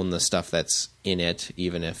actually own the stuff that's in it,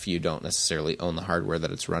 even if you don't necessarily own the hardware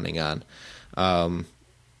that it's running on.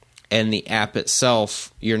 And the app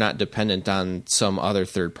itself, you're not dependent on some other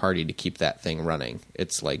third party to keep that thing running.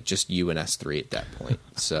 It's like just you and S3 at that point.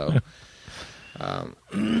 So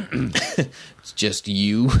it's just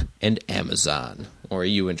you and Amazon, or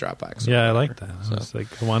you and Dropbox. Yeah, I like that.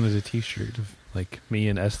 I wanted a T-shirt of like me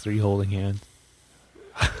and S3 holding hands.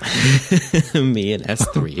 Me and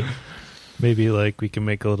S3. Maybe like we can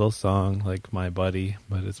make a little song like My Buddy,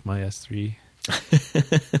 but it's my S3.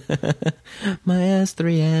 My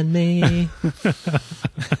S3 and me.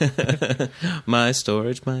 My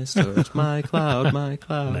storage, my cloud, my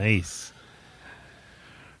cloud. Nice.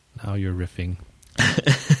 Now you're riffing.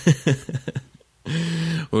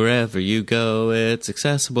 Wherever you go, it's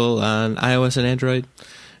accessible on iOS and Android.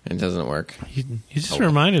 It doesn't work. You just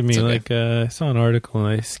reminded me, okay. I saw an article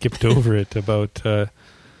and I skipped over it about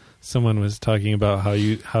someone was talking about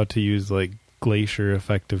how to use like Glacier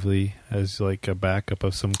effectively as like a backup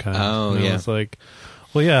of some kind. Oh, and yeah. I was like,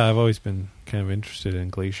 well, yeah, I've always been kind of interested in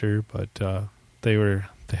Glacier, but they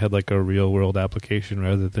had like a real world application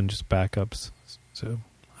rather than just backups. So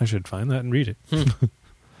I should find that and read it.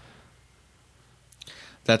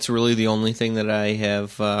 That's really the only thing that I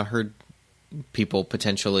have heard people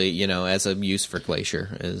potentially, as a use for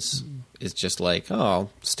Glacier is just like,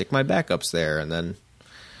 I'll stick my backups there and then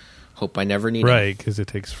hope I never need them. Right, because it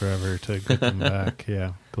takes forever to get them back.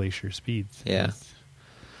 Yeah, Glacier speeds. Yeah. Yes.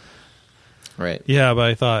 Right. Yeah, but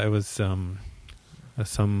I thought it was some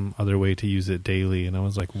other way to use it daily, and I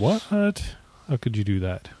was like, what? How could you do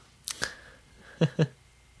that?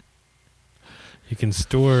 You can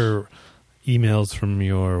store emails from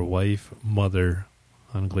your wife, mother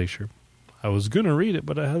on Glacier. I was going to read it,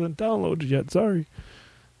 but I haven't downloaded yet. Sorry.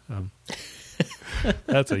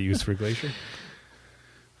 That's a use for Glacier.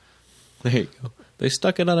 There you go. They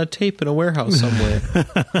stuck it on a tape in a warehouse somewhere.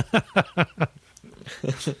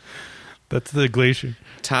 That's the Glacier.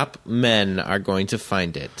 Top men are going to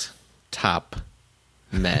find it. Top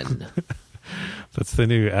men. That's the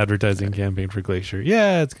new advertising campaign for Glacier.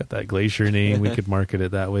 Yeah, it's got that Glacier name. We could market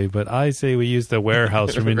it that way. But I say we use the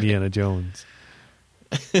warehouse from Indiana Jones.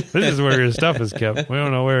 This is where your stuff is kept. We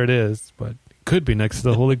don't know where it is, but it could be next to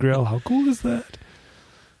the Holy Grail. How cool is that?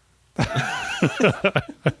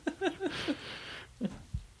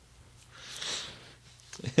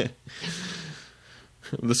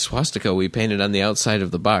 The swastika we painted on the outside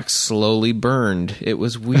of the box slowly burned. It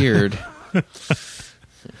was weird.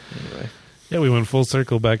 Anyway. Yeah, we went full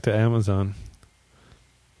circle back to Amazon.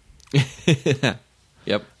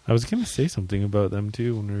 Yep. I was going to say something about them,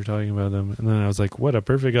 too, when we were talking about them. And then I was like, what a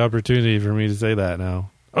perfect opportunity for me to say that now.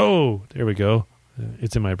 Oh, there we go.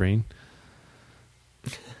 It's in my brain.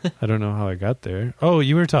 I don't know how I got there. Oh,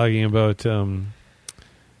 you were talking about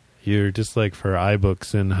you're just like for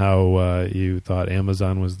iBooks and how you thought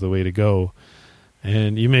Amazon was the way to go.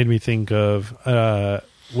 And you made me think of a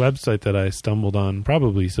website that I stumbled on.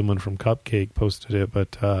 Probably someone from Cupcake posted it,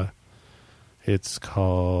 but it's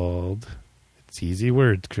called... It's easy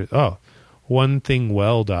words. Oh,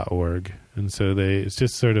 onethingwell.org. And so it's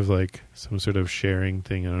just sort of like some sort of sharing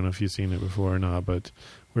thing. I don't know if you've seen it before or not, but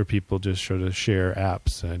where people just sort of share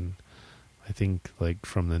apps. And I think like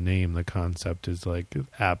from the name, the concept is like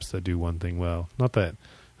apps that do one thing well. Not that,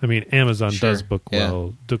 I mean, Amazon does book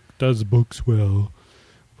well, does books well,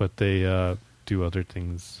 but they do other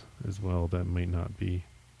things as well that might not be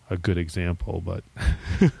a good example, but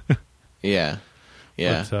yeah.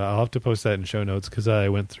 Yeah. But I'll have to post that in show notes because I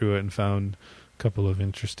went through it and found a couple of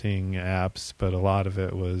interesting apps, but a lot of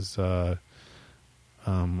it was, I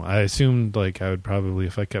assumed like I would probably,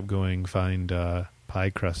 if I kept going, find Pie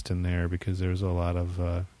Crust in there because there's a lot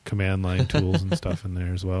of command line tools and stuff in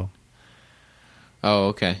there as well. Oh,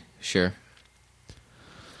 okay. Sure.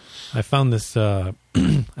 I found this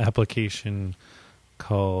application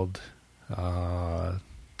called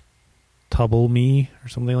Tubble Me or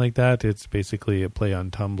something like that. It's basically a play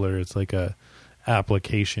on Tumblr. It's like a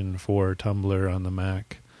application for Tumblr on the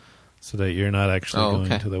Mac so that you're not actually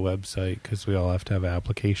going to the website because we all have to have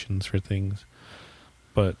applications for things.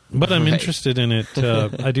 But I'm interested in it.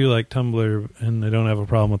 I do like Tumblr, and I don't have a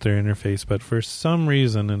problem with their interface. But for some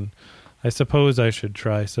reason, and I suppose I should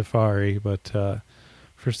try Safari, but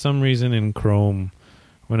for some reason in Chrome,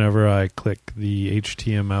 whenever I click the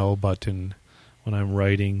HTML button when I'm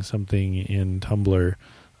writing something in Tumblr,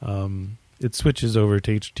 it switches over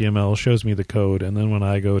to HTML, shows me the code, and then when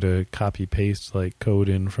I go to copy paste like code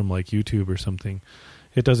in from like YouTube or something,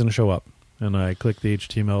 it doesn't show up. And I click the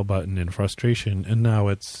HTML button in frustration, and now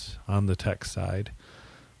it's on the text side.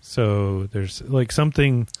 So there's like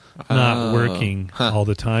something not working all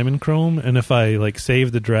the time in Chrome. And if I like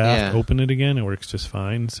save the draft, open it again, it works just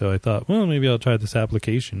fine. So I thought, well, maybe I'll try this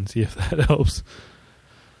application, see if that helps.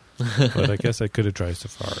 But I guess I could have tried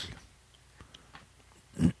Safari.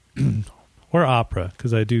 Or Opera,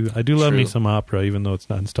 because I do love me some Opera, even though it's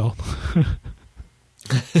not installed.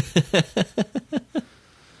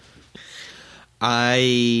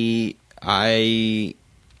 I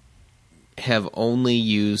have only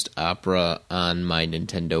used Opera on my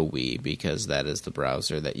Nintendo Wii because that is the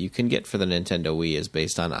browser that you can get for the Nintendo Wii is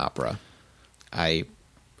based on Opera. I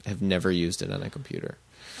have never used it on a computer.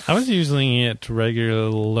 I was using it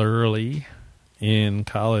regularly in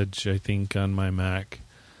college, I think, on my Mac.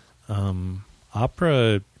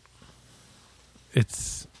 Opera,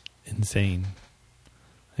 it's insane.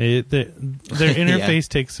 Their interface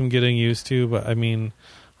takes some getting used to, but I mean,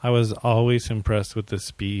 I was always impressed with the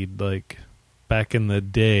speed. Like back in the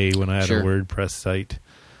day when I had a WordPress site,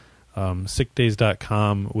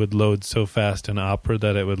 sickdays.com would load so fast in Opera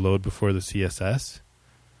that it would load before the CSS.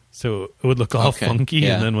 So it would look all funky,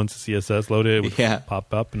 and then once the CSS loaded, it would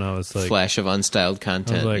pop up, and I was like... Flash of unstyled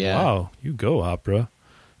content. I was like, wow, you go, Opera.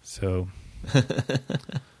 So...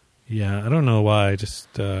 Yeah, I don't know why. I just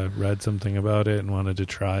read something about it and wanted to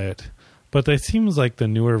try it. But it seems like the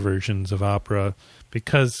newer versions of Opera,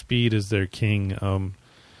 because speed is their king,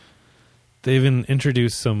 they've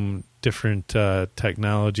introduced some different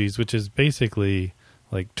technologies, which is basically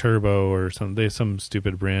like Turbo or some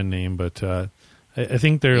stupid brand name. But I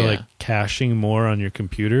think they're like caching more on your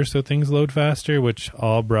computer so things load faster, which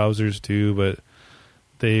all browsers do, but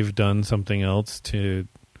they've done something else to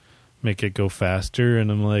make it go faster, and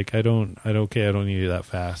I'm like, I don't need it that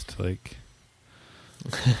fast. Like,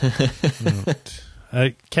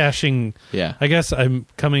 caching. Yeah, I guess I'm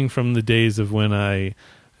coming from the days of when I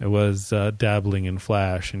was dabbling in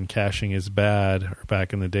Flash, and caching is bad. Or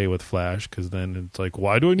back in the day with Flash, because then it's like,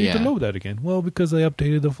 why do I need to load that again? Well, because I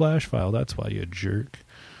updated the Flash file. That's why, you jerk.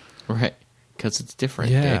 Right, because it's different.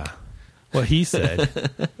 Yeah, Dick. What he said.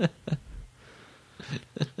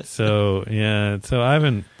 So I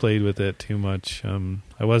haven't played with it too much.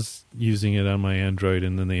 I was using it on my Android,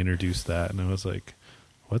 and then they introduced that, and I was like,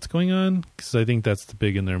 what's going on? Because I think that's the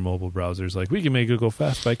big in their mobile browsers, like, we can make it go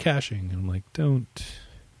fast by caching. And I'm like, don't.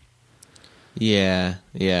 Yeah.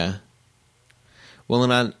 Well,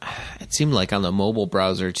 and it seemed like on the mobile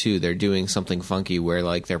browser too, they're doing something funky where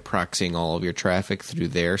like they're proxying all of your traffic through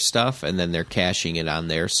their stuff, and then they're caching it on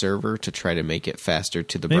their server to try to make it faster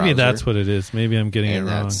to the browser. Maybe that's what it is. Maybe I'm getting it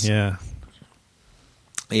wrong.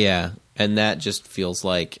 Yeah, and that just feels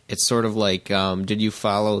like it's sort of like. Did you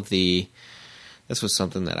follow the? This was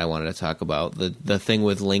something that I wanted to talk about. The thing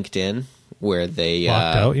with LinkedIn where they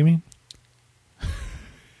locked out. You mean?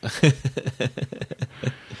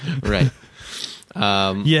 Right.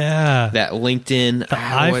 That LinkedIn, the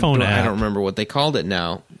iPhone app. I don't remember what they called it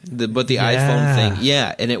now, but the iPhone thing,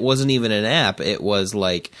 and it wasn't even an app. It was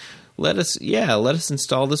like, let us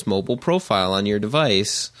install this mobile profile on your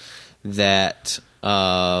device that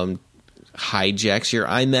hijacks your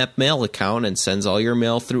IMAP mail account and sends all your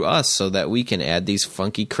mail through us, so that we can add these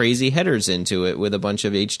funky, crazy headers into it with a bunch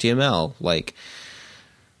of HTML. Like,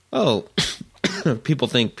 people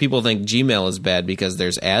think Gmail is bad because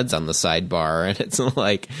there's ads on the sidebar, and it's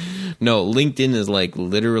like, no, LinkedIn is like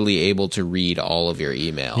literally able to read all of your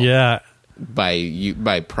email. Yeah,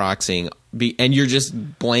 by proxying, and you're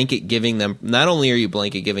just blanket giving them. Not only are you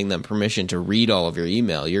blanket giving them permission to read all of your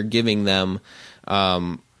email, you're giving them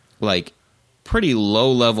like pretty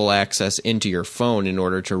low level access into your phone in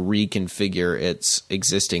order to reconfigure its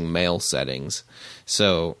existing mail settings.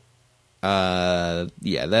 So.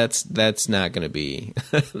 That's not going to be,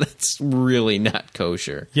 that's really not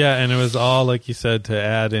kosher. Yeah, and it was all, like you said, to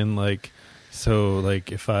add in, like, so,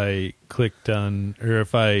 like, if I clicked on, or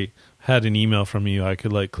if I had an email from you, I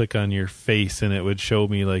could, like, click on your face, and it would show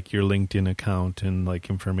me, like, your LinkedIn account and,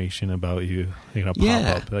 like, information about you, pop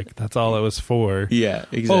up. Like, that's all it was for. Yeah,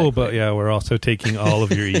 exactly. Oh, but, yeah, we're also taking all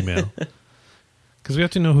of your email. Because we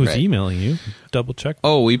have to know who's emailing you. Double check.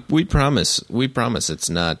 Oh, we promise. We promise it's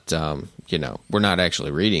not, we're not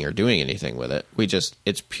actually reading or doing anything with it.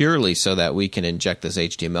 It's purely so that we can inject this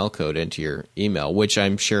HTML code into your email, which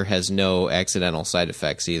I'm sure has no accidental side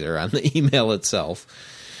effects either on the email itself.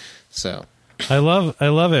 So I love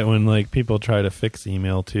it when like people try to fix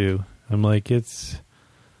email too. I'm like,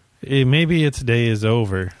 maybe its day is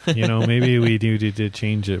over. Maybe we need to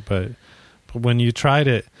change it, but when you tried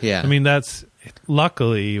it, I mean, that's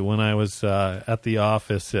luckily when I was at the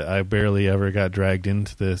office, I barely ever got dragged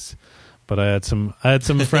into this. But I had some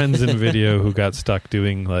friends in video who got stuck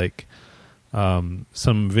doing like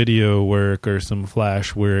some video work or some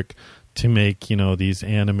Flash work to make these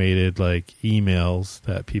animated like emails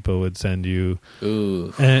that people would send you.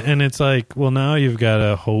 Ooh. And it's like, well, now you've got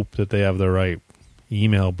to hope that they have the right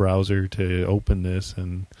email browser to open this.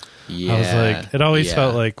 And I was like, it always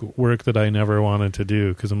felt like work that I never wanted to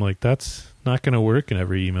do, because I'm like, that's not going to work in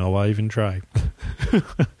every email. Why even try?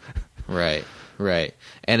 Right.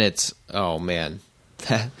 And it's, oh man,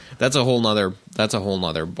 that's a whole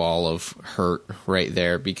nother ball of hurt right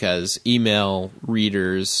there, because email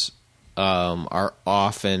readers are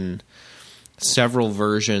often several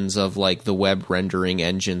versions of like the web rendering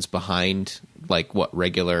engines behind like what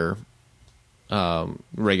regular web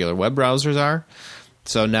browsers are.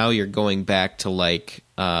 So now you're going back to like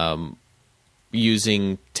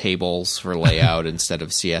using tables for layout instead of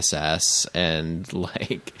CSS, and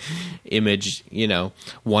like image,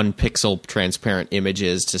 1 pixel transparent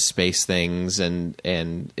images to space things, and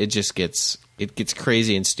it just gets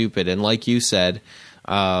crazy and stupid. And like you said,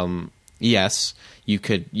 yes, you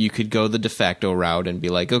could go the de facto route and be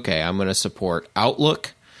like, okay, I'm going to support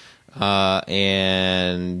Outlook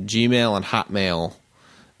and Gmail and Hotmail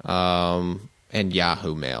and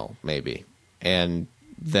Yahoo Mail maybe, and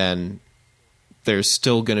then there's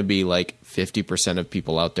still going to be like 50% of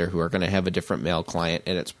people out there who are going to have a different mail client,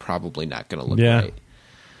 and it's probably not going to look right.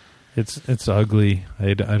 It's ugly.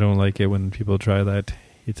 I don't like it when people try that.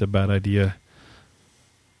 It's a bad idea.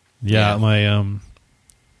 Yeah.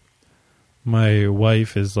 My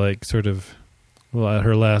wife is like sort of, well, at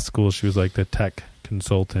her last school, she was like the tech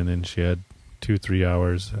consultant, and she had 2-3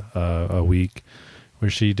 hours a week where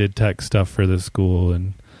she did tech stuff for the school,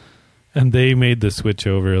 and they made the switch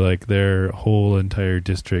over. Like their whole entire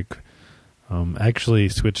district actually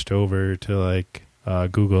switched over to like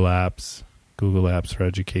Google Apps for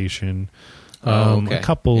Education. A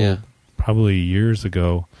couple probably years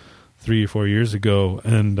ago, 3 or 4 years ago,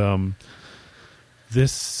 and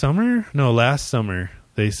last summer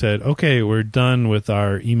they said, okay, we're done with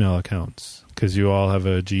our email accounts because you all have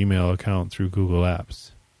a Gmail account through Google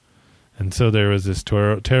Apps. And so there was this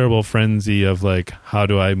terrible frenzy of like, how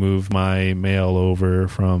do I move my mail over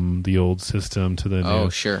from the old system to the new? Oh,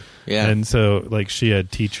 sure. Yeah. And so like she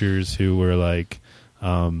had teachers who were like,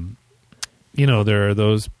 there are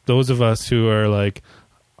those of us who are like,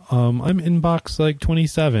 I'm in box like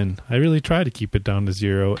 27. I really try to keep it down to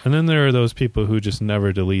 0. And then there are those people who just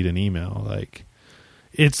never delete an email. Like,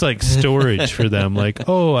 it's like storage for them. Like,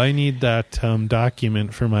 oh, I need that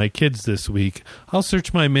document for my kids this week. I'll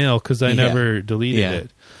search my mail because I never deleted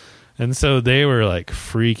it. And so they were like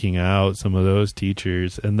freaking out, some of those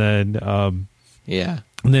teachers. And then, and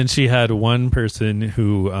then she had one person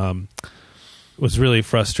who was really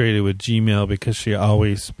frustrated with Gmail because she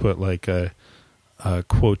always put like a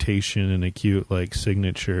quotation and a cute like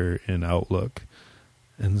signature in Outlook.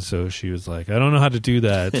 And so she was like, I don't know how to do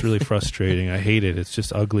that. It's really frustrating. I hate it. It's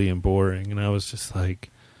just ugly and boring. And I was just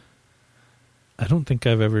like, I don't think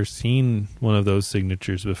I've ever seen one of those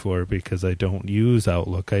signatures before because I don't use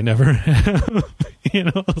Outlook. I never have.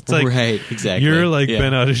 It's like, right, exactly. You're like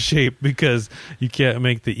been out of shape because you can't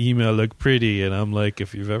make the email look pretty. And I'm like,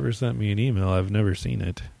 if you've ever sent me an email, I've never seen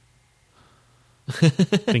it.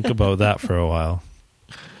 Think about that for a while.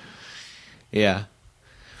 Yeah.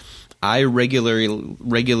 I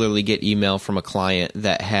regularly get email from a client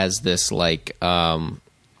that has this like it's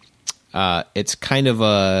kind of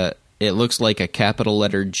it looks like a capital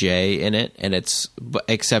letter J in it, and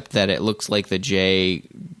except that it looks like the J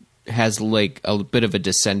has like a bit of a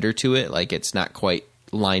descender to it, like it's not quite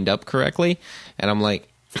lined up correctly. And I'm like,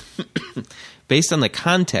 based on the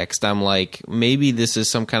context, I'm like, maybe this is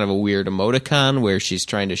some kind of a weird emoticon where she's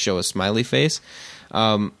trying to show a smiley face.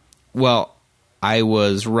 Well, I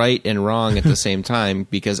was right and wrong at the same time,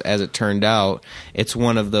 because as it turned out, it's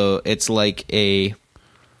something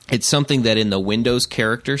that in the Windows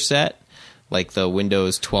character set, like the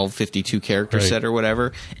Windows 1252 character Right. set or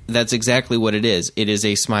whatever. That's exactly what it is. It is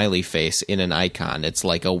a smiley face in an icon. It's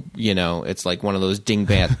like it's like one of those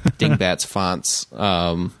dingbats fonts,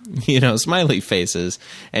 smiley faces.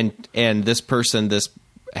 And this person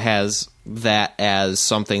has that as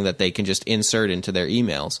something that they can just insert into their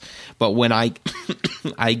emails. But when I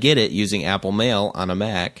get it using Apple Mail on a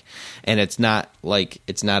Mac, and it's not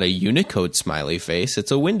a Unicode smiley face,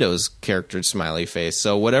 it's a Windows character smiley face.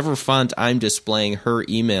 So whatever font I'm displaying her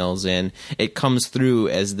emails in, it comes through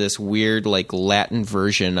as this weird like Latin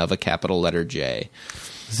version of a capital letter J.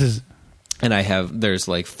 And there's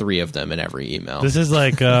like 3 of them in every email. This is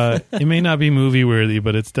like, it may not be movie worthy,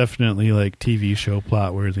 but it's definitely like TV show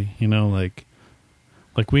plot worthy.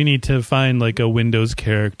 Like we need to find like a Windows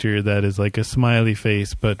character that is like a smiley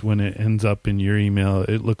face, but when it ends up in your email,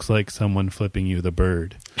 it looks like someone flipping you the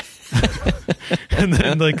bird. And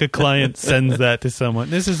then like a client sends that to someone.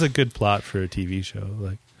 This is a good plot for a TV show.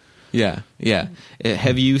 Like, yeah.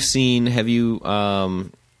 Have you?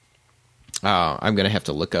 I'm gonna have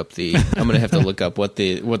to look up what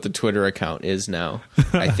the Twitter account is now.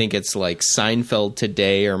 I think it's like Seinfeld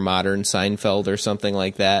Today or Modern Seinfeld or something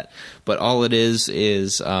like that. But all it is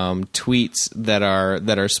tweets that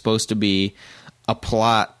are supposed to be a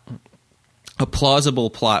plausible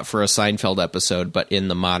plot for a Seinfeld episode, but in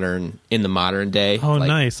the modern day. Oh,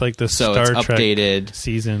 nice! Like the so Star it's Trek updated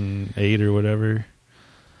season 8 or whatever.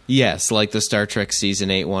 Yes, like the Star Trek Season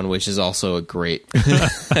 8 one, which is also a great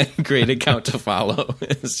great account to follow.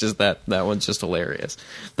 It's just that one's just hilarious.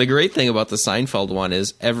 The great thing about the Seinfeld one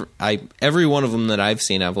is every one of them that I've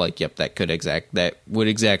seen, I've like, yep, that would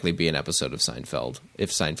exactly be an episode of Seinfeld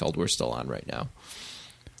if Seinfeld were still on right now.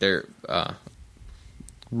 They're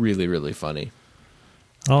really, really funny.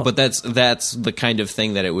 Oh. But that's the kind of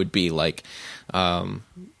thing that it would be like.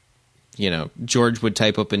 George would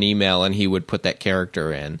type up an email and he would put that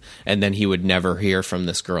character in, and then he would never hear from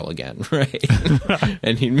this girl again, right?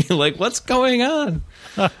 And he'd be like, "What's going on?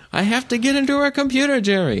 I have to get into our computer,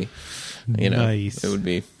 Jerry." Nice. It would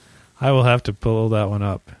be. I will have to pull that one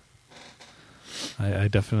up. I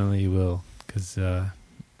definitely will, because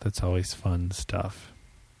that's always fun stuff.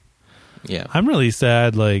 Yeah, I'm really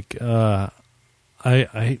sad. Like, I'm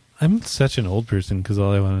such an old person because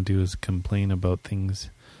all I want to do is complain about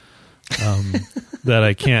things that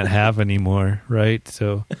I can't have anymore, right?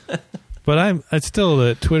 So, but it's still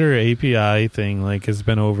the Twitter API thing. Like, has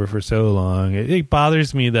been over for so long. It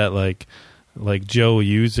bothers me that like Joe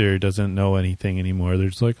user doesn't know anything anymore. They're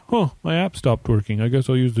just like, oh, my app stopped working. I guess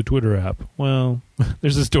I'll use the Twitter app. Well,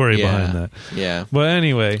 there's a story behind that. Yeah. But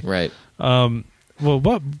anyway, right. Well,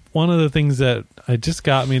 one of the things that I just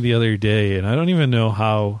got me the other day, and I don't even know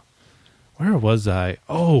how. Where was I?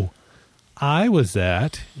 Oh. I was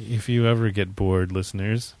at, if you ever get bored,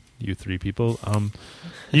 listeners, you 3 people,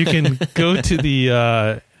 you can go to the,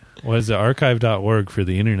 archive.org for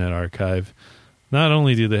the Internet Archive. Not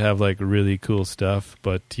only do they have like really cool stuff,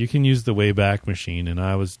 but you can use the Wayback Machine, and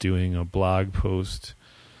I was doing a blog post,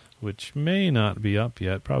 which may not be up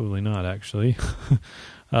yet, probably not actually.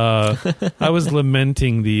 I was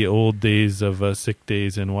lamenting the old days of Sick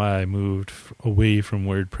Days and why I moved away from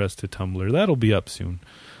WordPress to Tumblr. That'll be up soon.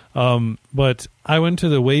 But I went to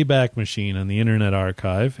the Wayback Machine on the Internet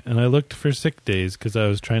Archive, and I looked for Sick Days because I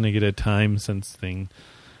was trying to get a time sense thing.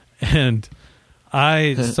 And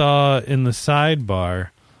I saw in the sidebar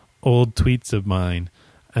old tweets of mine,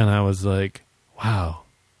 and I was like, wow,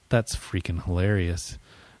 that's freaking hilarious.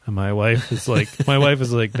 And my wife is like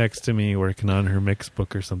next to me working on her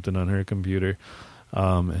Mixbook or something on her computer.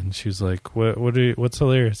 And she was like, what's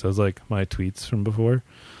hilarious? I was like, my tweets from before.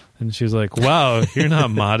 And she was like, wow, you're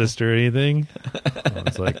not modest or anything. I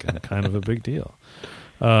was like, I'm kind of a big deal.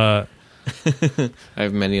 I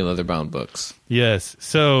have many leather-bound books. Yes.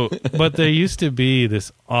 So, but there used to be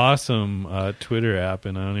this awesome Twitter app,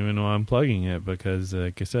 and I don't even know I'm plugging it because,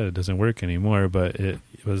 like I said, it doesn't work anymore, but it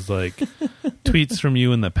was like tweets from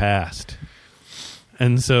you in the past.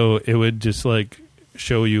 And so it would just like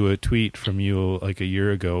show you a tweet from you like a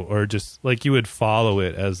year ago, or just like you would follow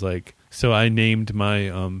it as like, so I named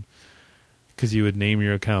my, because you would name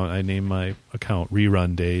your account, I named my account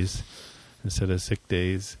Rerun Days instead of Sick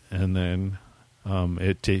Days, and then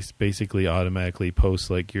it just basically automatically posts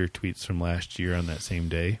like your tweets from last year on that same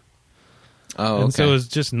day. Oh, okay. And so it was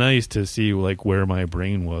just nice to see like where my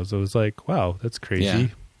brain was. I was like, wow, that's crazy. Yeah.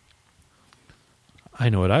 I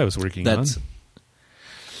know what I was working on.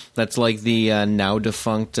 That's like the now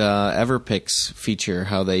defunct Everpix feature.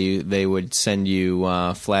 How they would send you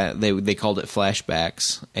they called it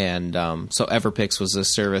flashbacks, and so Everpix was a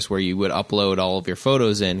service where you would upload all of your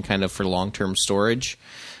photos in kind of for long term storage.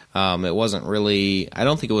 It wasn't really, I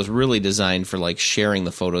don't think it was really designed for like sharing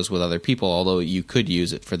the photos with other people, although you could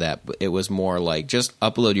use it for that. But it was more like just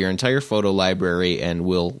upload your entire photo library and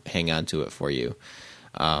we'll hang on to it for you.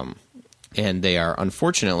 And they are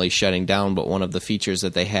unfortunately shutting down, but one of the features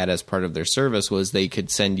that they had as part of their service was they could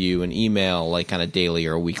send you an email like on a daily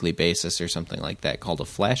or a weekly basis or something like that called a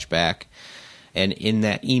flashback. And in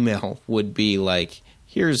that email would be like,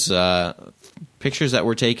 here's pictures that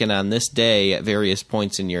were taken on this day at various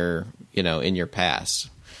points in your past.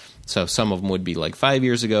 So some of them would be like 5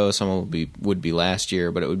 years ago, some of them would be last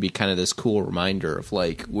year, but it would be kind of this cool reminder of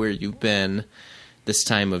like where you've been this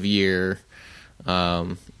time of year.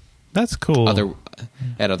 That's cool.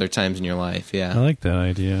 At other times in your life, yeah. I like that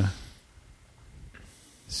idea.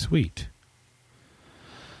 Sweet.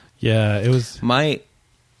 Yeah, it was my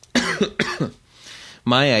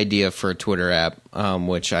idea for a Twitter app,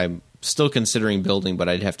 which I'm still considering building, but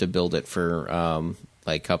I'd have to build it for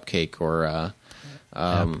like Cupcake or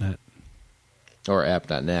AppNet. Or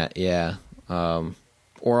App.net, yeah,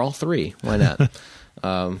 or all three. Why not?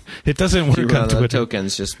 It doesn't work on Twitter.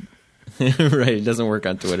 Tokens, just right. It doesn't work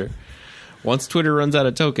on Twitter. Once Twitter runs out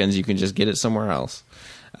of tokens, you can just get it somewhere else.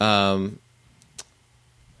 But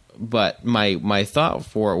my thought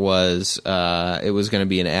for it was going to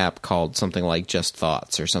be an app called something like Just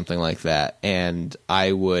Thoughts or something like that, and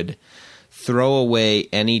I would throw away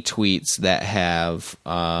any tweets that have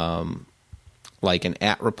like an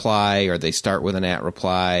 @reply, or they start with an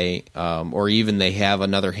 @reply, or even they have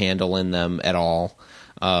another handle in them at all,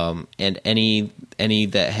 and any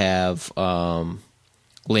that have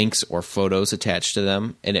links or photos attached to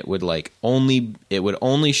them, and it would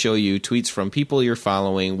only show you tweets from people you're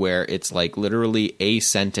following where it's like literally a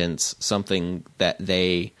sentence, something that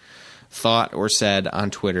they thought or said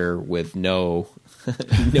on Twitter with no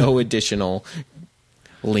additional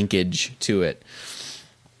linkage to it.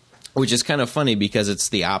 Which is kind of funny because it's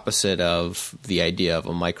the opposite of the idea of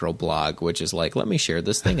a microblog, which is like, let me share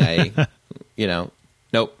this thing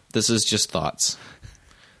nope, this is just thoughts.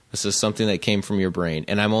 This is something that came from your brain,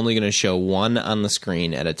 and I'm only going to show one on the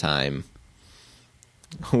screen at a time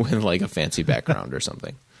with like a fancy background or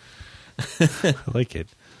something. I like it.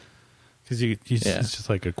 Because it's just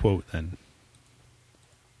like a quote then.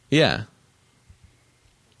 Yeah.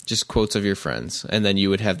 Just quotes of your friends, and then you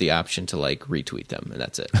would have the option to like retweet them, and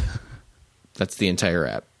that's it. That's the entire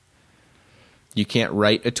app. You can't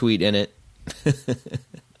write a tweet in it. It's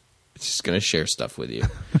just going to share stuff with you.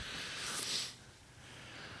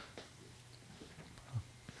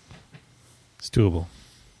 It's doable.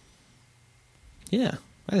 Yeah,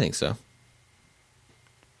 I think so.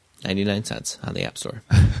 99 cents on the App Store.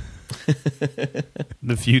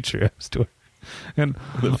 The future App Store. And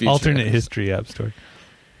the alternate history App Store.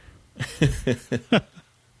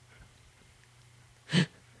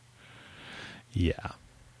 Yeah.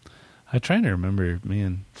 I'm trying to remember,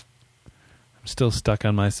 man. I'm still stuck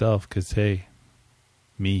on myself because, hey,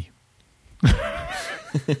 me.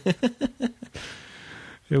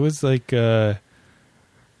 It was like, I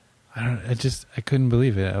couldn't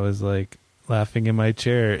believe it. I was like laughing in my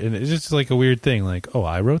chair, and it's just like a weird thing. Like, oh,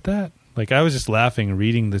 I wrote that? Like, I was just laughing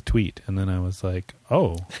reading the tweet, and then I was like,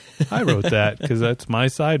 oh, I wrote that because that's my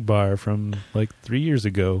sidebar from like 3 years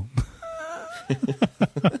ago.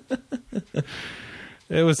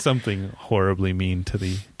 It was something horribly mean to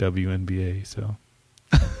the WNBA, so.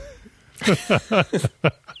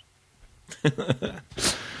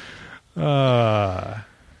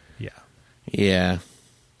 Yeah. Yeah.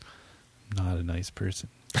 Not a nice person.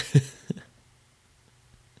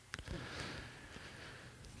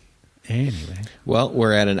 Anyway. Well,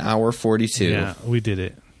 we're at an hour 42. Yeah, we did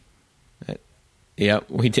it. Yep,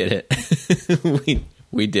 we did it.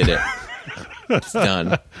 we did it. It's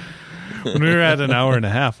done. When we were at an hour and a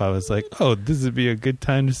half, I was like, oh, this would be a good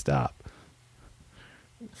time to stop.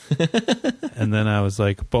 And then I was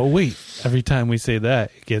like, but wait, every time we say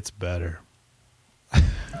that, it gets better.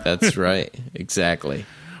 That's right. Exactly.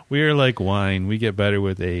 We are like wine. We get better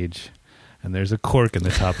with age. And there's a cork in the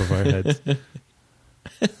top of our heads.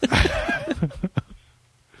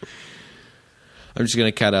 I'm just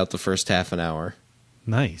going to cut out the first half an hour.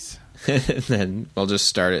 Nice. And then I'll just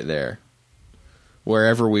start it there.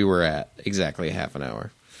 Wherever we were at, exactly a half an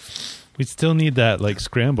hour. We still need that like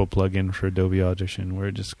scramble plugin for Adobe Audition where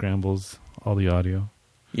it just scrambles all the audio.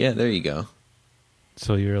 Yeah, there you go.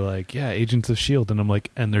 So you're like, yeah, Agents of S.H.I.E.L.D. And I'm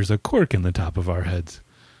like, and there's a cork in the top of our heads.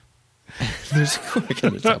 There's a cork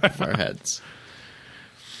in the top of our heads.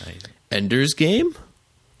 Nice. Ender's Game?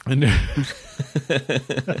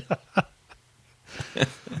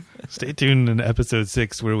 Stay tuned in episode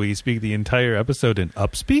 6 where we speak the entire episode in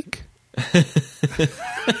Upspeak.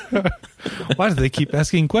 Why do they keep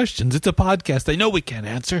asking questions? It's a podcast. They know we can't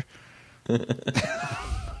answer.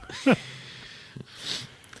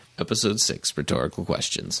 Episode 6, Rhetorical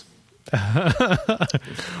Questions.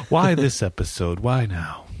 Why this episode? Why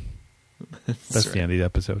now? That's right. The end of the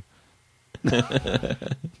episode.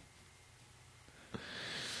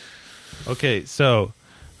 Okay, so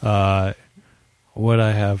what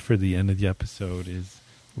I have for the end of the episode is,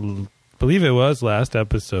 believe it was last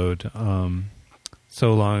episode,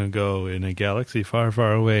 so long ago in a galaxy far,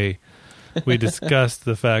 far away, we discussed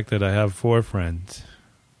the fact that I have 4 friends.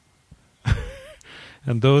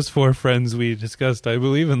 And those 4 friends we discussed, I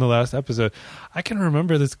believe, in the last episode. I can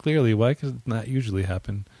remember this clearly. Why does it not usually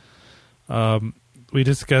happen? We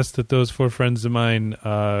discussed that those 4 friends of mine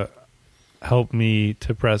helped me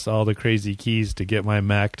to press all the crazy keys to get my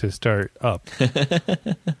Mac to start up.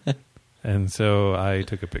 And so I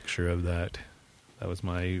took a picture of that. That was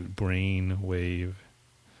my brain wave.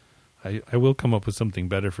 I will come up with something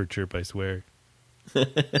better for Chirp, I swear.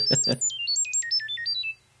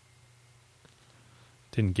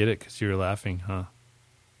 Didn't get it because you were laughing, huh?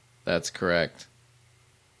 That's correct.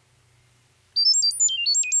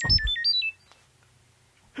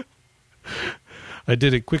 I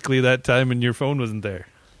did it quickly that time and your phone wasn't there.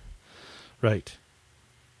 Right.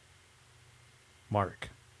 Mark.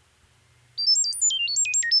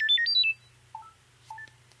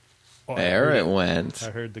 Oh, there it went.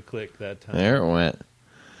 I heard the click that time. There it went.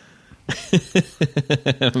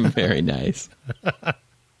 Very nice.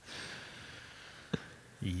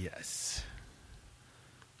 Yes.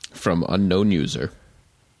 From unknown user.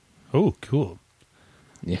 Oh, cool.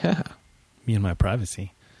 Yeah. Me and my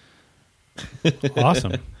privacy.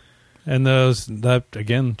 Awesome. And that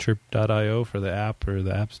again, chirp.io for the app or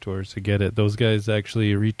the app stores to get it. Those guys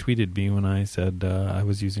actually retweeted me when I said I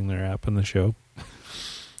was using their app on the show.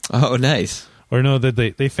 Oh, nice. Or no, that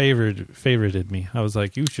they favorited me. I was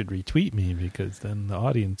like, you should retweet me because then the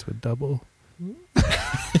audience would double.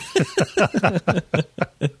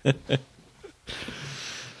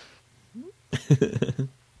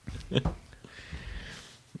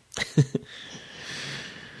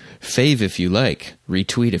 Fave if you like,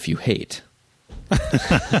 retweet if you hate.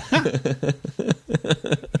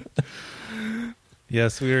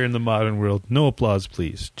 Yes, we are in the modern world. No applause,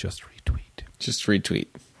 please. Just retweet. Just retweet.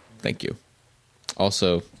 Thank you.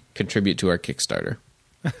 Also, contribute to our Kickstarter.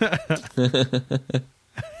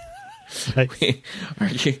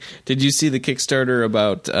 Did you see the Kickstarter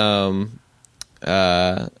about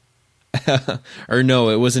or no,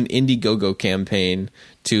 it was an Indiegogo campaign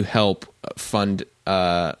to help fund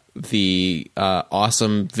the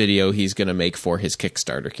awesome video he's going to make for his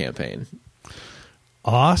Kickstarter campaign.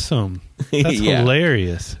 Awesome. That's yeah.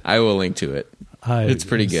 Hilarious. I will link to it. It's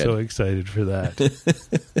pretty good. I'm so excited for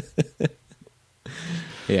that.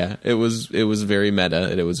 Yeah, it was very meta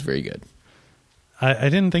and it was very good. I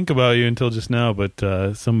didn't think about you until just now,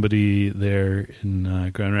 but somebody there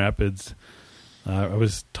in Grand Rapids, I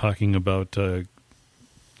was talking about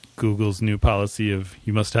Google's new policy of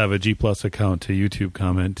you must have a G+ account to YouTube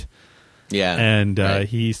comment. Yeah. And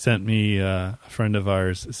he sent me, a friend of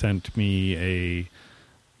ours sent me a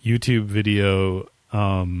YouTube video,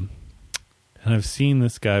 and I've seen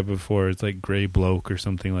this guy before. It's like Gray Bloke or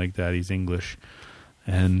something like that. He's English.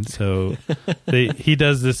 And so he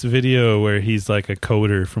does this video where he's like a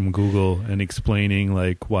coder from Google and explaining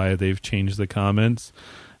like why they've changed the comments.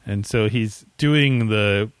 And so he's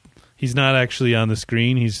not actually on the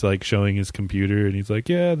screen. He's like showing his computer and he's like,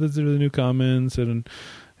 yeah, these are the new comments. And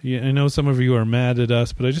yeah, I know some of you are mad at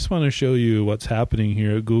us, but I just want to show you what's happening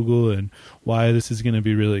here at Google and why this is going to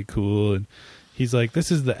be really cool. And he's like,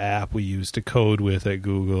 this is the app we use to code with at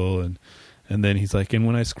Google. And then he's like, and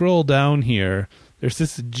when I scroll down here, there's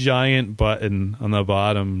this giant button on the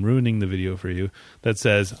bottom, ruining the video for you, that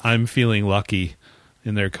says, I'm feeling lucky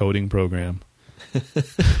in their coding program.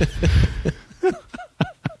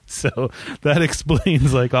 So that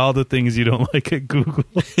explains like all the things you don't like at Google.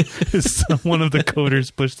 One of the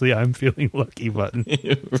coders pushed the I'm feeling lucky button.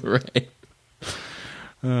 Right.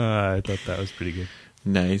 I thought that was pretty good.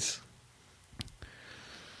 Nice.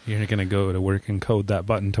 You're going to go to work and code that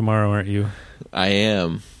button tomorrow, aren't you? I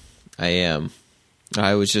am.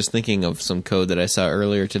 I was just thinking of some code that I saw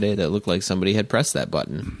earlier today that looked like somebody had pressed that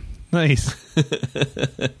button. Nice.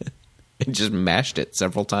 And just mashed it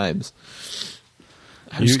several times.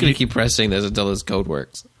 I'm just going to keep pressing this until this code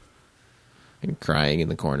works. And crying in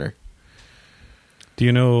the corner. Do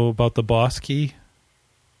you know about the boss key?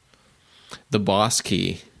 The boss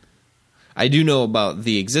key. I do know about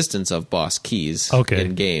the existence of boss keys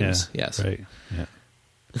in games. Yeah, yes. Right. Yeah.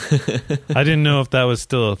 I didn't know if that was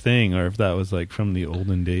still a thing or if that was like from the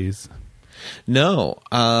olden days. No.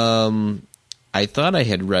 I thought I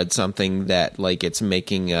had read something that like it's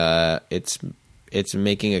making a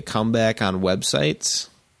comeback on websites.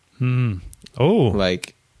 Oh.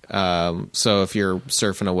 Like so if you're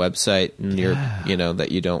surfing a website and you're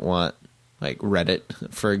that you don't want, like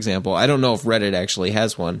Reddit, for example. I don't know if Reddit actually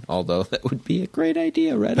has one, although that would be a great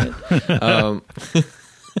idea, Reddit.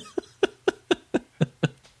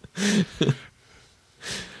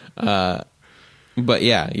 But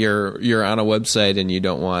yeah, you're on a website and you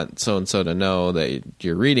don't want so and so to know that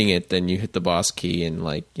you're reading it. Then you hit the boss key, and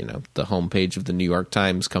like the homepage of the New York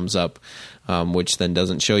Times comes up, which then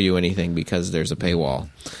doesn't show you anything because there's a paywall.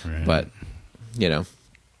 Right. But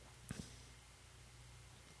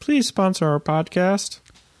please sponsor our podcast.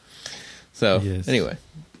 So anyway,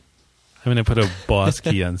 I'm going to put a boss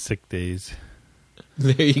key on sick days.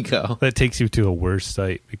 There you go. That takes you to a worse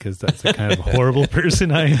site because that's the kind of horrible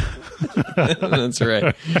person I am. That's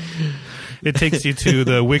right. It takes you to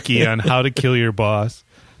the wiki on how to kill your boss.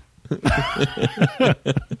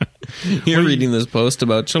 You're reading this post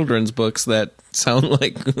about children's books that sound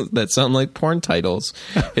like porn titles.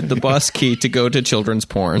 Hit the boss key to go to children's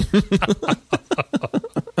porn.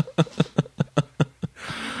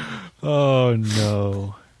 Oh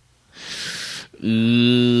no.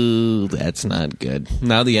 Ooh, that's not good.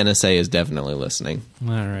 Now the NSA is definitely listening.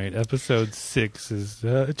 All right, episode 6 is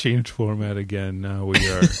changed format again. Now we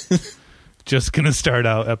are just going to start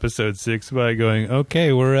out episode 6 by going,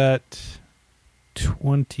 okay, we're at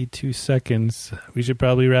 22 seconds. We should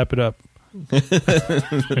probably wrap it up.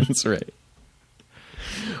 That's right.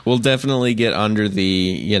 We'll definitely get under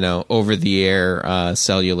the, over-the-air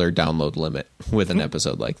cellular download limit with an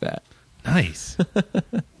episode like that. Nice.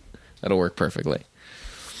 That'll work perfectly.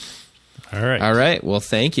 All right. All right. Well,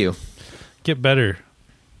 thank you. Get better.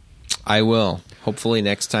 I will. Hopefully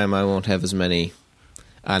next time I won't have as many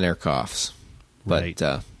on-air coughs. But, right.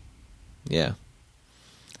 Yeah.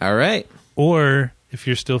 All right. Or if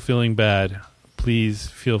you're still feeling bad, please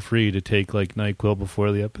feel free to take like NyQuil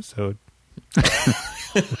before the episode.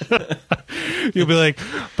 You'll be like,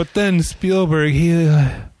 but then Spielberg,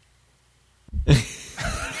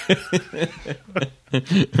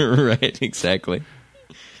 Right, exactly.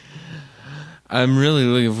 I'm really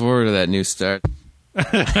looking forward to that new start.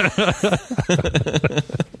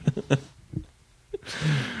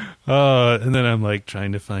 And then I'm like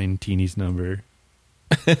trying to find Teeny's number.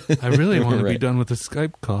 I really want to be done with the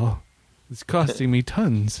Skype call. It's costing me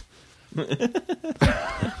tons. The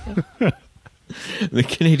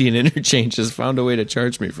Canadian Interchange has found a way to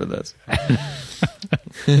charge me for this.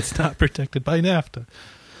 It's not protected by NAFTA.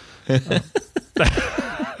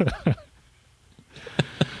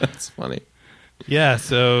 That's funny. Yeah,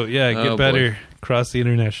 so get better. Boy. Cross the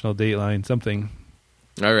international date line, something.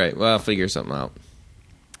 All right, well, I'll figure something out.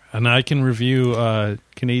 And I can review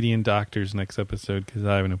Canadian Doctors next episode because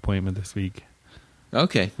I have an appointment this week.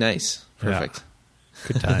 Okay, nice. Perfect. Yeah.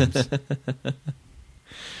 Good times.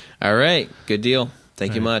 All right, good deal.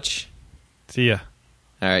 Thank you much. See ya.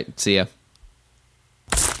 All right, see ya.